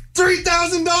much?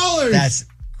 $3,000. That's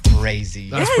crazy.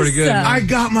 That's pretty good. I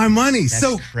got my money. That's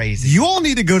so crazy. You all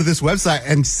need to go to this website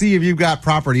and see if you've got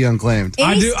property unclaimed.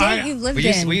 Any state you lived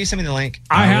in. Will you send me the link?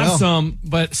 I have will. some,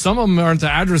 but some of them aren't the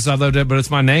address I lived at, but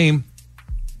it's my name.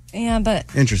 Yeah, but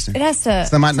Interesting. it has to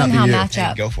So that might not be somehow you. match Hey,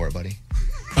 up. go for it, buddy.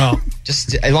 Oh.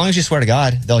 Just as long as you swear to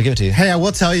God, they'll give it to you. Hey, I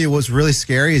will tell you what's really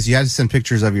scary is you had to send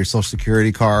pictures of your social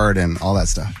security card and all that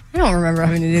stuff. I don't remember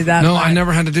having to do that. No, but- I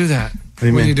never had to do that. do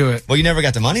you When mean? you do it. Well, you never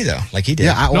got the money though, like he did.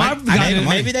 Yeah, I've gotten it.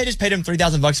 Maybe they just paid him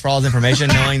 $3,000 for all his information,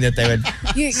 knowing that they would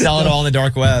You- sell it all on the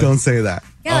dark web. don't say that.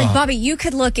 Yeah, like Bobby, you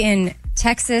could look in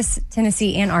Texas,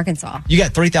 Tennessee, and Arkansas. You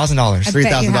got $3,000. I bet you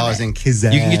have $3,000 it. in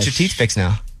Kizak. You can get your teeth fixed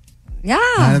now. Yeah.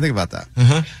 I didn't think about that.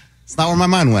 It's not where my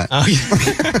mind went. Oh,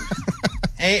 yeah.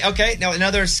 Hey, okay, now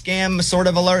another scam sort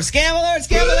of alert. Scam alert,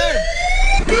 scam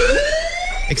alert.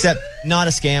 Except not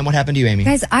a scam. What happened to you, Amy?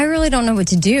 Guys, I really don't know what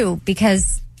to do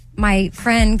because my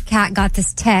friend Kat got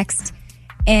this text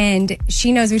and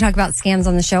she knows we talk about scams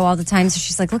on the show all the time. So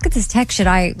she's like, look at this text. Should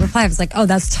I reply? I was like, oh,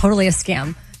 that's totally a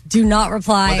scam. Do not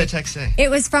reply. What did the text say? It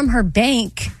was from her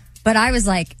bank, but I was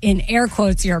like, in air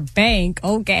quotes, your bank.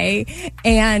 Okay.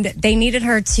 And they needed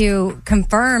her to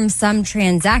confirm some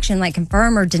transaction, like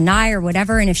confirm or deny or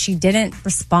whatever. And if she didn't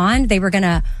respond, they were going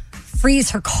to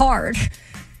freeze her card.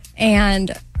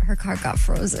 And her card got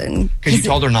frozen. Because you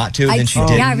told her not to, and then she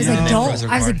did. Yeah, I was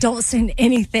like, don't send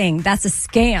anything. That's a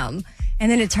scam.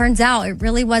 And then it turns out it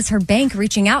really was her bank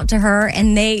reaching out to her,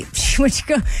 and she went to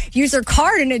go use her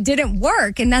card and it didn't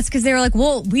work. And that's because they were like,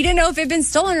 well, we didn't know if it had been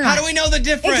stolen or not. How do we know the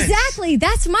difference? Exactly.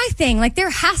 That's my thing. Like,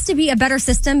 there has to be a better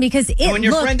system because when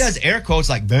your friend does air quotes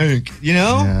like bank,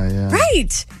 Yeah.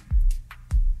 Right.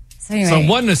 So anyway. So it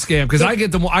wasn't a scam because I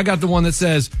got the one that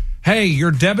says, hey,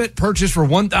 your debit purchase for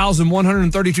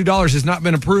 $1,132 has not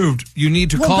been approved. You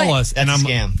need to call us. That's a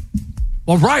scam.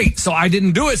 Well, right. So I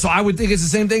didn't do it. So I would think it's the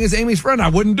same thing as Amy's friend. I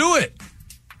wouldn't do it.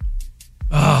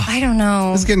 I don't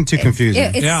know. It's getting too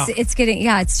confusing.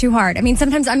 It's too hard. I mean,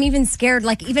 sometimes I'm even scared.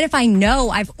 Like, even if I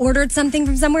know I've ordered something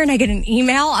from somewhere and I get an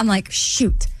email, I'm like,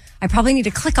 shoot, I probably need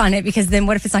to click on it because then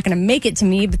what if it's not going to make it to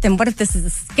me? But then what if this is a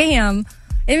scam?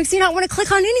 It makes you not want to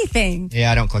click on anything.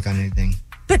 Yeah, I don't click on anything.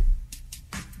 But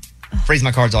freeze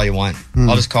my cards all you want.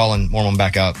 I'll just call and warm them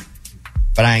back up.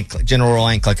 But I ain't clicking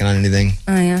on anything.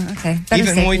 Oh, yeah. Okay. Better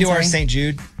Even when we do our St.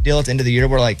 Jude deal at the end of the year,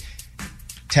 we're like,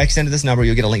 text into this number,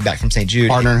 you'll get a link back from St. Jude.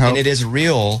 Partner in Hope. And it is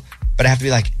real, but I have to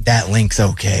be like, that link's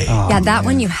okay. That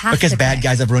one you have because to bad pick.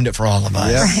 guys have ruined it for all of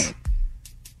us. Yes. Right.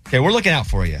 Okay, we're looking out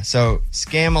for you. So,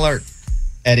 scam alert,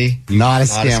 Eddie. Not a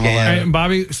scam alert. Hey, and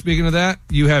Bobby, speaking of that,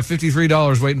 you have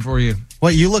 $53 waiting for you.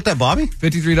 What, you looked at Bobby?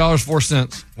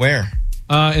 $53.04. Where?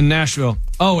 In Nashville.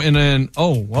 Oh, and then,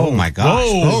 oh my gosh.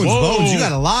 Bones. You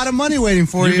got a lot of money waiting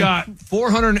for you. You got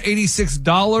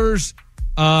 $486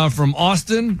 from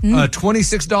Austin,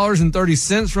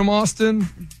 $26.30 from Austin.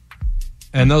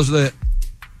 And those are the...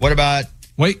 What about...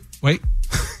 Wait.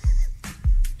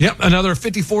 Yep, another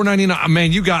 $54.99.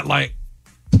 Man, you got like...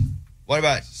 What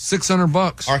about...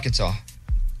 $600. Arkansas.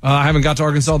 I haven't got to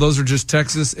Arkansas. Those are just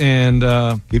Texas and...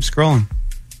 Keep scrolling.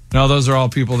 No, those are all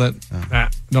people that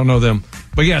don't know them.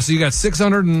 But yeah, so you got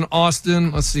 600 in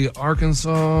Austin. Let's see,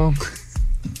 Arkansas.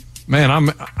 Man,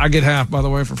 I get half, by the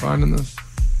way, for finding this.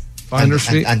 Finder's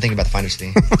fee. I'm thinking about the finder's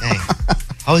fee. Dang. I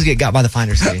always get got by the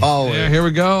finder's fee. Oh, yeah, here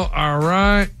we go. All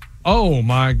right. Oh,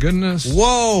 my goodness.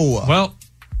 Whoa. Well,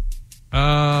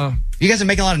 you guys are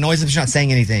making a lot of noise if you're not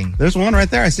saying anything. There's one right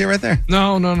there. I see it right there.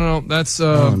 No. That's...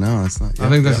 oh, no, that's not you. I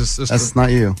think that's his sister. That's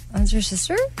not you. That's your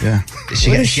sister? Yeah. What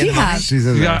does she have? She's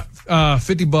in You there. got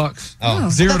 $50. Oh. 0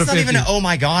 That's to 50. not even an oh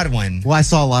my God one. Well, I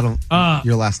saw a lot of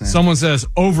your last name. Someone says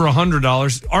over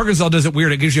 $100. Arkansas does it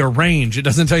weird. It gives you a range. It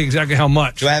doesn't tell you exactly how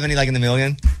much. Do I have any like in the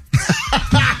million?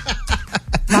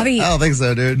 Bobby, I don't think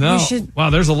so, dude. No. You should-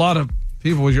 Wow, there's a lot of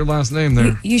people with your last name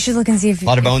there. you should look and see if... A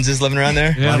lot of Boneses living around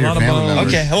there? Yeah, a lot of family bones.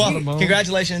 members. Okay, A lot of well, bones.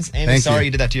 congratulations. Amy, Thank sorry you.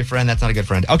 you did that to your friend. That's not a good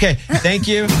friend. Okay, thank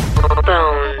you.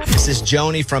 Bones. This is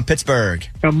Joni from Pittsburgh.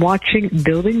 I'm watching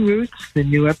Building Roots, the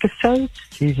new episode,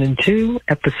 season 2,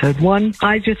 episode 1.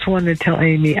 I just want to tell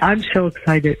Amy, I'm so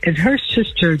excited. And her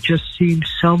sister just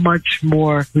seems so much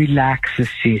more relaxed this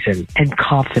season and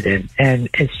confident. And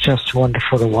it's just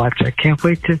wonderful to watch. I can't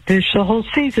wait to finish the whole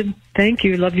season. Thank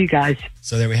you. Love you guys.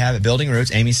 So there we have it. Building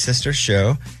Roots, Amy's sister's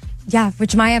show. Yeah,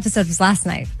 which my episode was last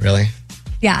night. Really?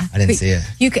 Yeah. I didn't but see it.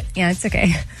 You could, yeah, it's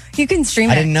okay. You can stream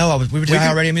it. I didn't know. We were doing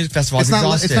already a music festival. I was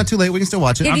exhausted. It's not too late. We can still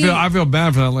watch it. I feel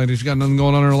bad for that lady. She's got nothing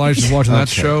going on in her life. She's watching that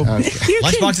show. Okay.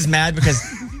 Lunchbox is mad because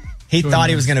he thought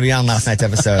he was going to be on last night's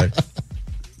episode.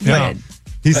 Yeah.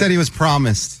 He said he was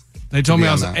promised. They told me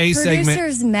I on was that. A segment.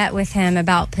 Producers met with him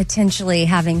about potentially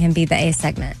having him be the A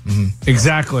segment.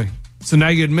 Exactly. So now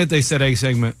you admit they said A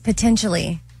segment.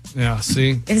 Potentially. Yeah,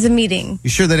 see? It was a meeting.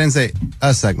 You sure they didn't say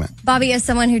a segment? Bobby, as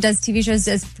someone who does TV shows,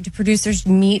 does producers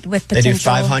meet with They potential...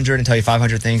 do 500 and tell you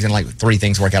 500 things, and like 3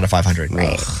 things work out of 500.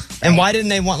 Right. And why didn't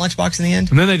they want Lunchbox in the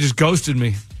end? And then they just ghosted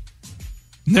me.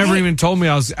 Never even told me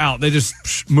I was out. They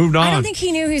just moved on. I don't think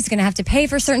he knew he was going to have to pay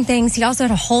for certain things. He also had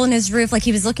a hole in his roof. Like,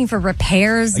 he was looking for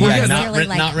repairs. Yeah, necessarily,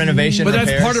 not renovation, But repairs.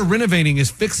 that's part of renovating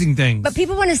is fixing things. But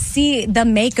people want to see the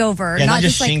makeover. Yeah, not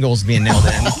just like, shingles being nailed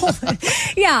in.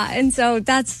 Yeah, and so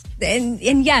that's...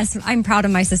 And yes, I'm proud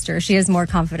of my sister. She is more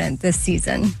confident this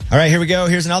season. All right, here we go.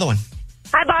 Here's another one.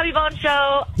 Hi, Bobby Bone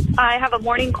Show. I have a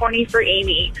morning corny for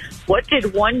Amy. What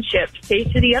did one chip say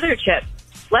to the other chip?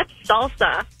 Let's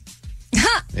salsa.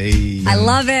 Hey. I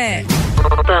love it.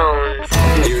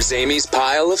 Bones. Here's Amy's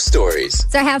pile of stories.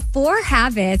 So I have 4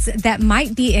 habits that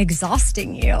might be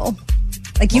exhausting you.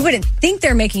 Like, you wouldn't think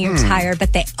they're making you tired,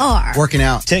 but they are. Working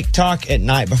out. TikTok at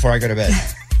night before I go to bed.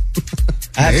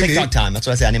 I have Maybe. TikTok time. That's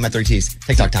what I say. I need my 3 T's.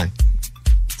 TikTok time.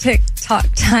 TikTok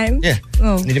time? Yeah.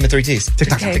 Oh. Need my 3 T's.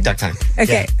 TikTok Okay. time. TikTok time.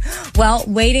 Okay. Yeah. Well,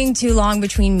 waiting too long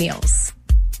between meals.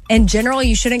 In general,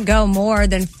 you shouldn't go more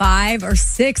than 5 or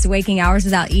 6 waking hours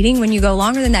without eating. When you go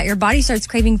longer than that, your body starts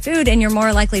craving food and you're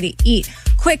more likely to eat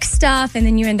quick stuff. And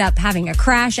then you end up having a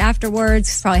crash afterwards.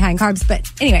 It's probably high in carbs.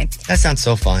 But anyway. That sounds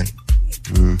so fun.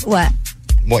 What?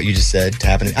 What you just said to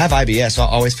happen. I have IBS, so I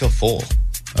always feel full.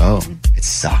 Oh. It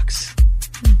sucks.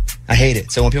 I hate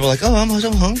it. So when people are like, oh, I'm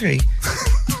so hungry.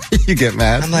 You get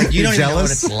mad. I'm like, you don't even know what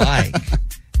jealous? it's like.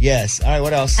 Yes. All right,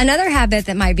 what else? Another habit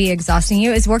that might be exhausting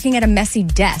you is working at a messy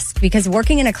desk, because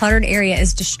working in a cluttered area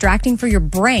is distracting for your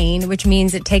brain, which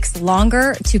means it takes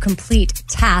longer to complete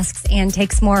tasks and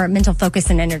takes more mental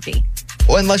focus and energy.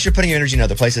 Well, unless you're putting your energy in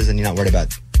other places and you're not worried about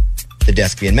the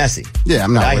desk being messy. Yeah,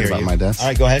 I'm not I worried hear about you. my desk. All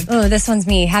right, go ahead. Oh, this one's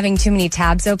me. Having too many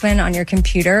tabs open on your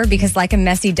computer, because like a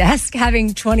messy desk,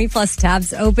 having 20 plus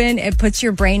tabs open, it puts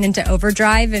your brain into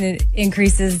overdrive and it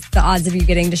increases the odds of you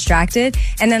getting distracted.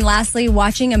 And then lastly,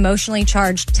 watching emotionally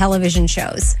charged television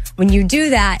shows. When you do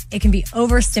that, it can be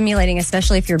overstimulating,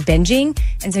 especially if you're binging.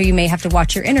 And so you may have to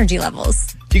watch your energy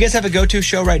levels. Do you guys have a go-to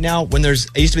show right now? When it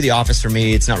used to be The Office for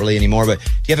me. It's not really anymore, but do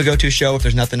you have a go-to show if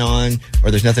there's nothing on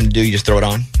or there's nothing to do, you just throw it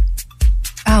on?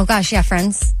 Oh gosh, yeah,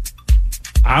 Friends.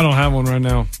 I don't have one right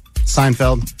now.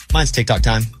 Seinfeld. Mine's TikTok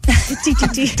time.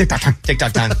 TTT.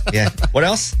 TikTok time. Yeah. What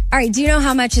else? All right, do you know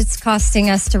how much it's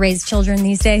costing us to raise children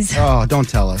these days? Oh, don't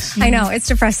tell us. I know, it's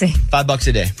depressing. $5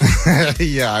 a day.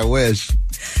 Yeah, I wish.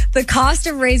 The cost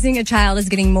of raising a child is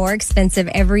getting more expensive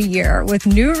every year, with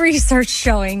new research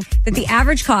showing that the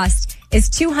average cost is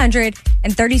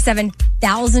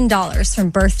 $237,000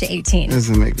 from birth to 18. This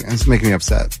is making me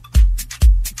upset.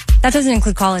 That doesn't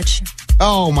include college.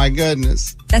 Oh, my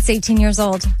goodness. That's 18 years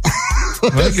old.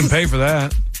 Well, they can pay for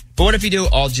that. But what if you do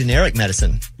all generic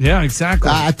medicine? Yeah, exactly.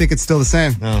 I think it's still the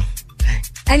same. Oh.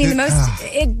 I mean,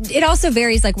 it also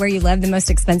varies like where you live. The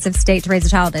most expensive state to raise a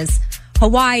child is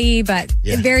Hawaii, but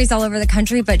it varies all over the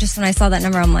country. But just when I saw that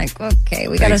number, I'm like, okay,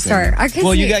 we got to start.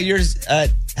 Well, you got yours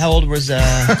how old was True,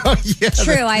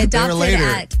 I adopted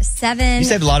at 7. You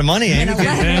saved a lot of money, and Amy.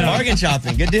 11. Bargain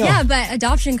shopping. Good deal. Yeah, but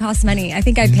adoption costs money. I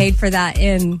think I paid for that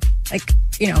in, like,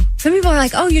 some people are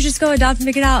like, oh, you just go adopt and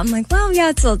pick it out. I'm like, well, yeah,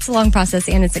 it's a long process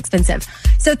and it's expensive.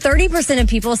 So 30% of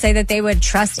people say that they would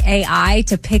trust AI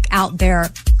to pick out their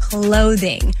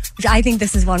clothing, which I think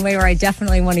this is one way where I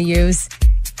definitely want to use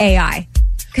AI.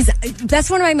 Because that's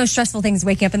one of my most stressful things,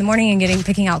 waking up in the morning and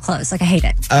picking out clothes. Like, I hate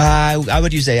it. I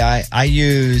would use AI. I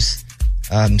use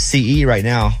CE right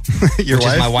now, which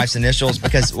wife? is my wife's initials,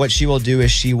 because what she will do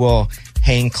is she will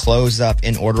hang clothes up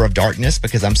in order of darkness,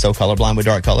 because I'm so colorblind with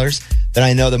dark colors that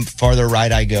I know the farther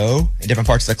right I go in different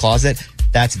parts of the closet,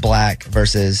 that's black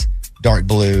versus dark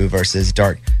blue versus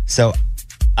dark. So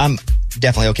I'm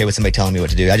definitely okay with somebody telling me what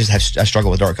to do. I struggle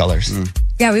with dark colors.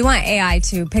 Yeah, we want AI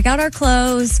to pick out our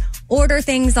clothes, order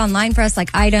things online for us like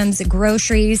items,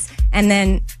 groceries, and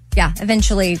then,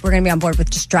 eventually we're going to be on board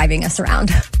with just driving us around.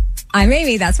 I'm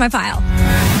Amy. That's my pile.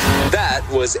 That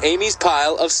was Amy's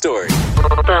pile of stories.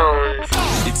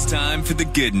 It's time for the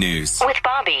good news. With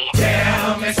Bobby.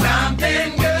 Tell me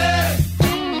something good.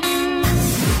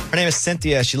 Her name is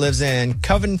Cynthia. She lives in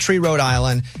Coventry, Rhode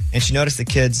Island, and she noticed the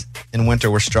kids in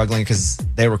winter were struggling because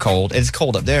they were cold. It's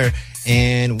cold up there.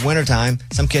 In wintertime,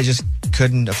 some kids just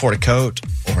couldn't afford a coat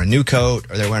or a new coat,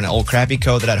 or they're wearing an old crappy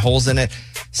coat that had holes in it.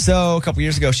 So a couple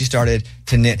years ago, she started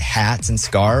to knit hats and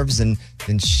scarves, and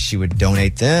then she would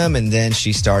donate them. And then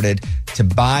she started to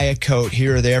buy a coat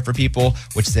here or there for people,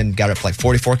 which then got up to like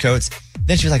 44 coats.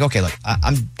 Then she was like, okay, look,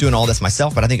 I'm doing all this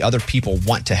myself, but I think other people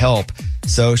want to help.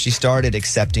 So she started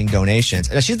accepting donations.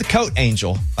 And she's the Coat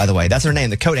Angel, by the way. That's her name,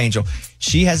 the Coat Angel.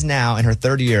 She has now, in her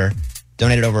third year,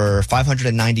 donated over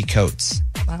 590 coats.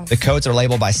 Wow. The coats are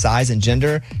labeled by size and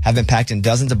gender, have been packed in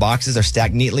dozens of boxes, are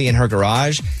stacked neatly in her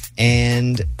garage.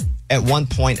 And at one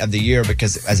point of the year,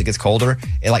 because as it gets colder,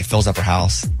 it like fills up her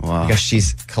house. Wow. Because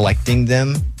she's collecting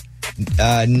them,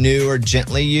 new or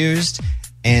gently used,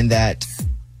 and that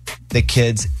the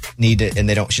kids need it, and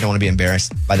she don't want to be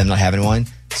embarrassed by them not having one.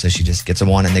 So she just gets them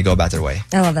one and they go about their way.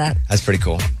 I love that. That's pretty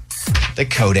cool. The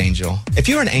Coat Angel. If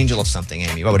you were an angel of something,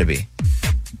 Amy, what would it be?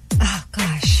 Oh,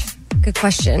 gosh. Good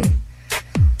question.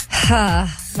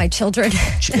 My children.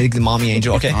 The mommy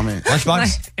angel. Okay.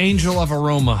 Lunchbox? Angel of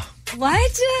aroma.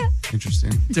 What?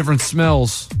 Interesting. Different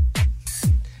smells.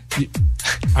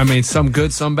 I mean, some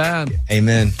good, some bad.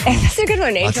 Amen. That's a good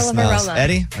one. Angel of aroma.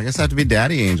 Eddie? I guess I have to be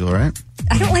daddy angel, right?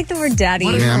 I don't like the word daddy.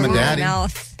 Yeah, I'm a daddy.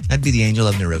 I'd be the angel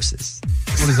of neurosis.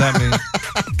 What does that mean?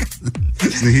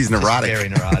 He's neurotic. Very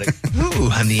neurotic. Ooh,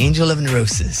 I'm the angel of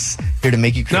neurosis. Here to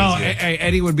make you crazy. No,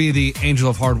 Eddie would be the angel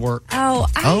of hard work.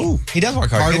 Oh, he does work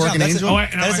hard. Hard working angel?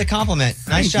 That is a compliment.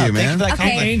 Nice Thank job. you, man. Thank you for that Okay.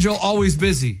 compliment. Angel, always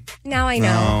busy. now I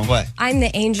know. No. What? I'm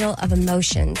the angel of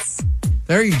emotions.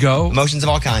 There you go. Emotions of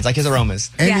all kinds, like his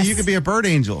aromas. Amy, Yes. you could be a bird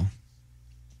angel.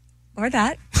 Or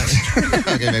that.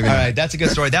 Okay, maybe. All right, that's a good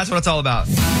story. That's what it's all about.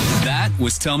 That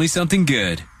was Tell Me Something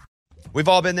Good. We've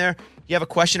all been there. You have a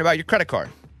question about your credit card.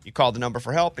 You call the number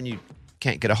for help and you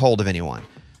can't get a hold of anyone.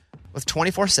 With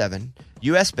 24/7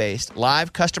 U.S.-based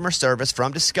live customer service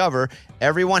from Discover,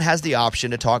 everyone has the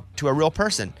option to talk to a real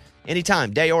person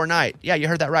anytime, day or night. Yeah, you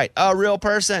heard that right. A real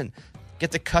person.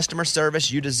 Get the customer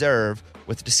service you deserve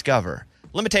with Discover.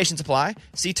 Limitations apply.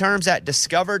 See terms at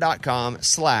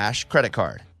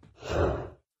discover.com/creditcard.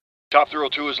 Top Thrill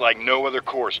 2 is like no other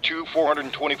course. 2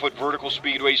 420-foot vertical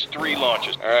speedways, 3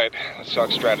 launches. All right, let's talk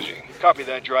strategy. Copy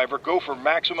that, driver. Go for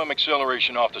maximum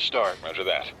acceleration off the start. Roger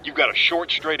that. You've got a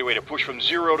short straightaway to push from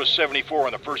 0 to 74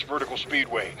 on the first vertical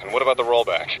speedway. And what about the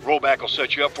rollback? Rollback will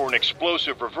set you up for an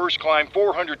explosive reverse climb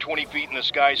 420 feet in the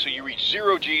sky so you reach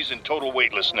 0 G's in total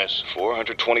weightlessness.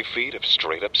 420 feet of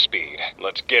straight-up speed.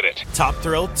 Let's get it. Top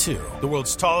Thrill 2, the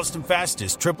world's tallest and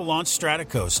fastest triple-launch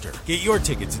stratocoaster. Get your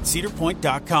tickets at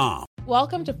cedarpoint.com.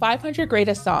 Welcome to 500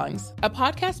 Greatest Songs, a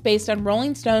podcast based on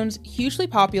Rolling Stone's hugely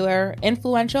popular,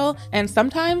 influential, and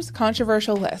sometimes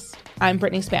controversial list. I'm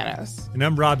Brittany Spanos. And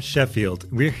I'm Rob Sheffield.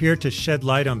 We're here to shed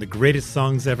light on the greatest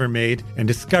songs ever made and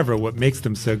discover what makes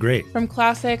them so great. From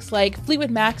classics like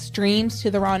Fleetwood Mac's Dreams to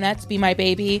the Ronettes' Be My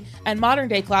Baby, and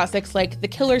modern-day classics like The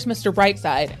Killers' Mr.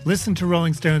 Brightside. Listen to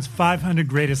Rolling Stone's 500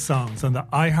 Greatest Songs on the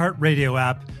iHeartRadio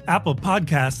app, Apple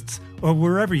Podcasts, or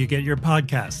wherever you get your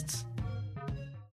podcasts.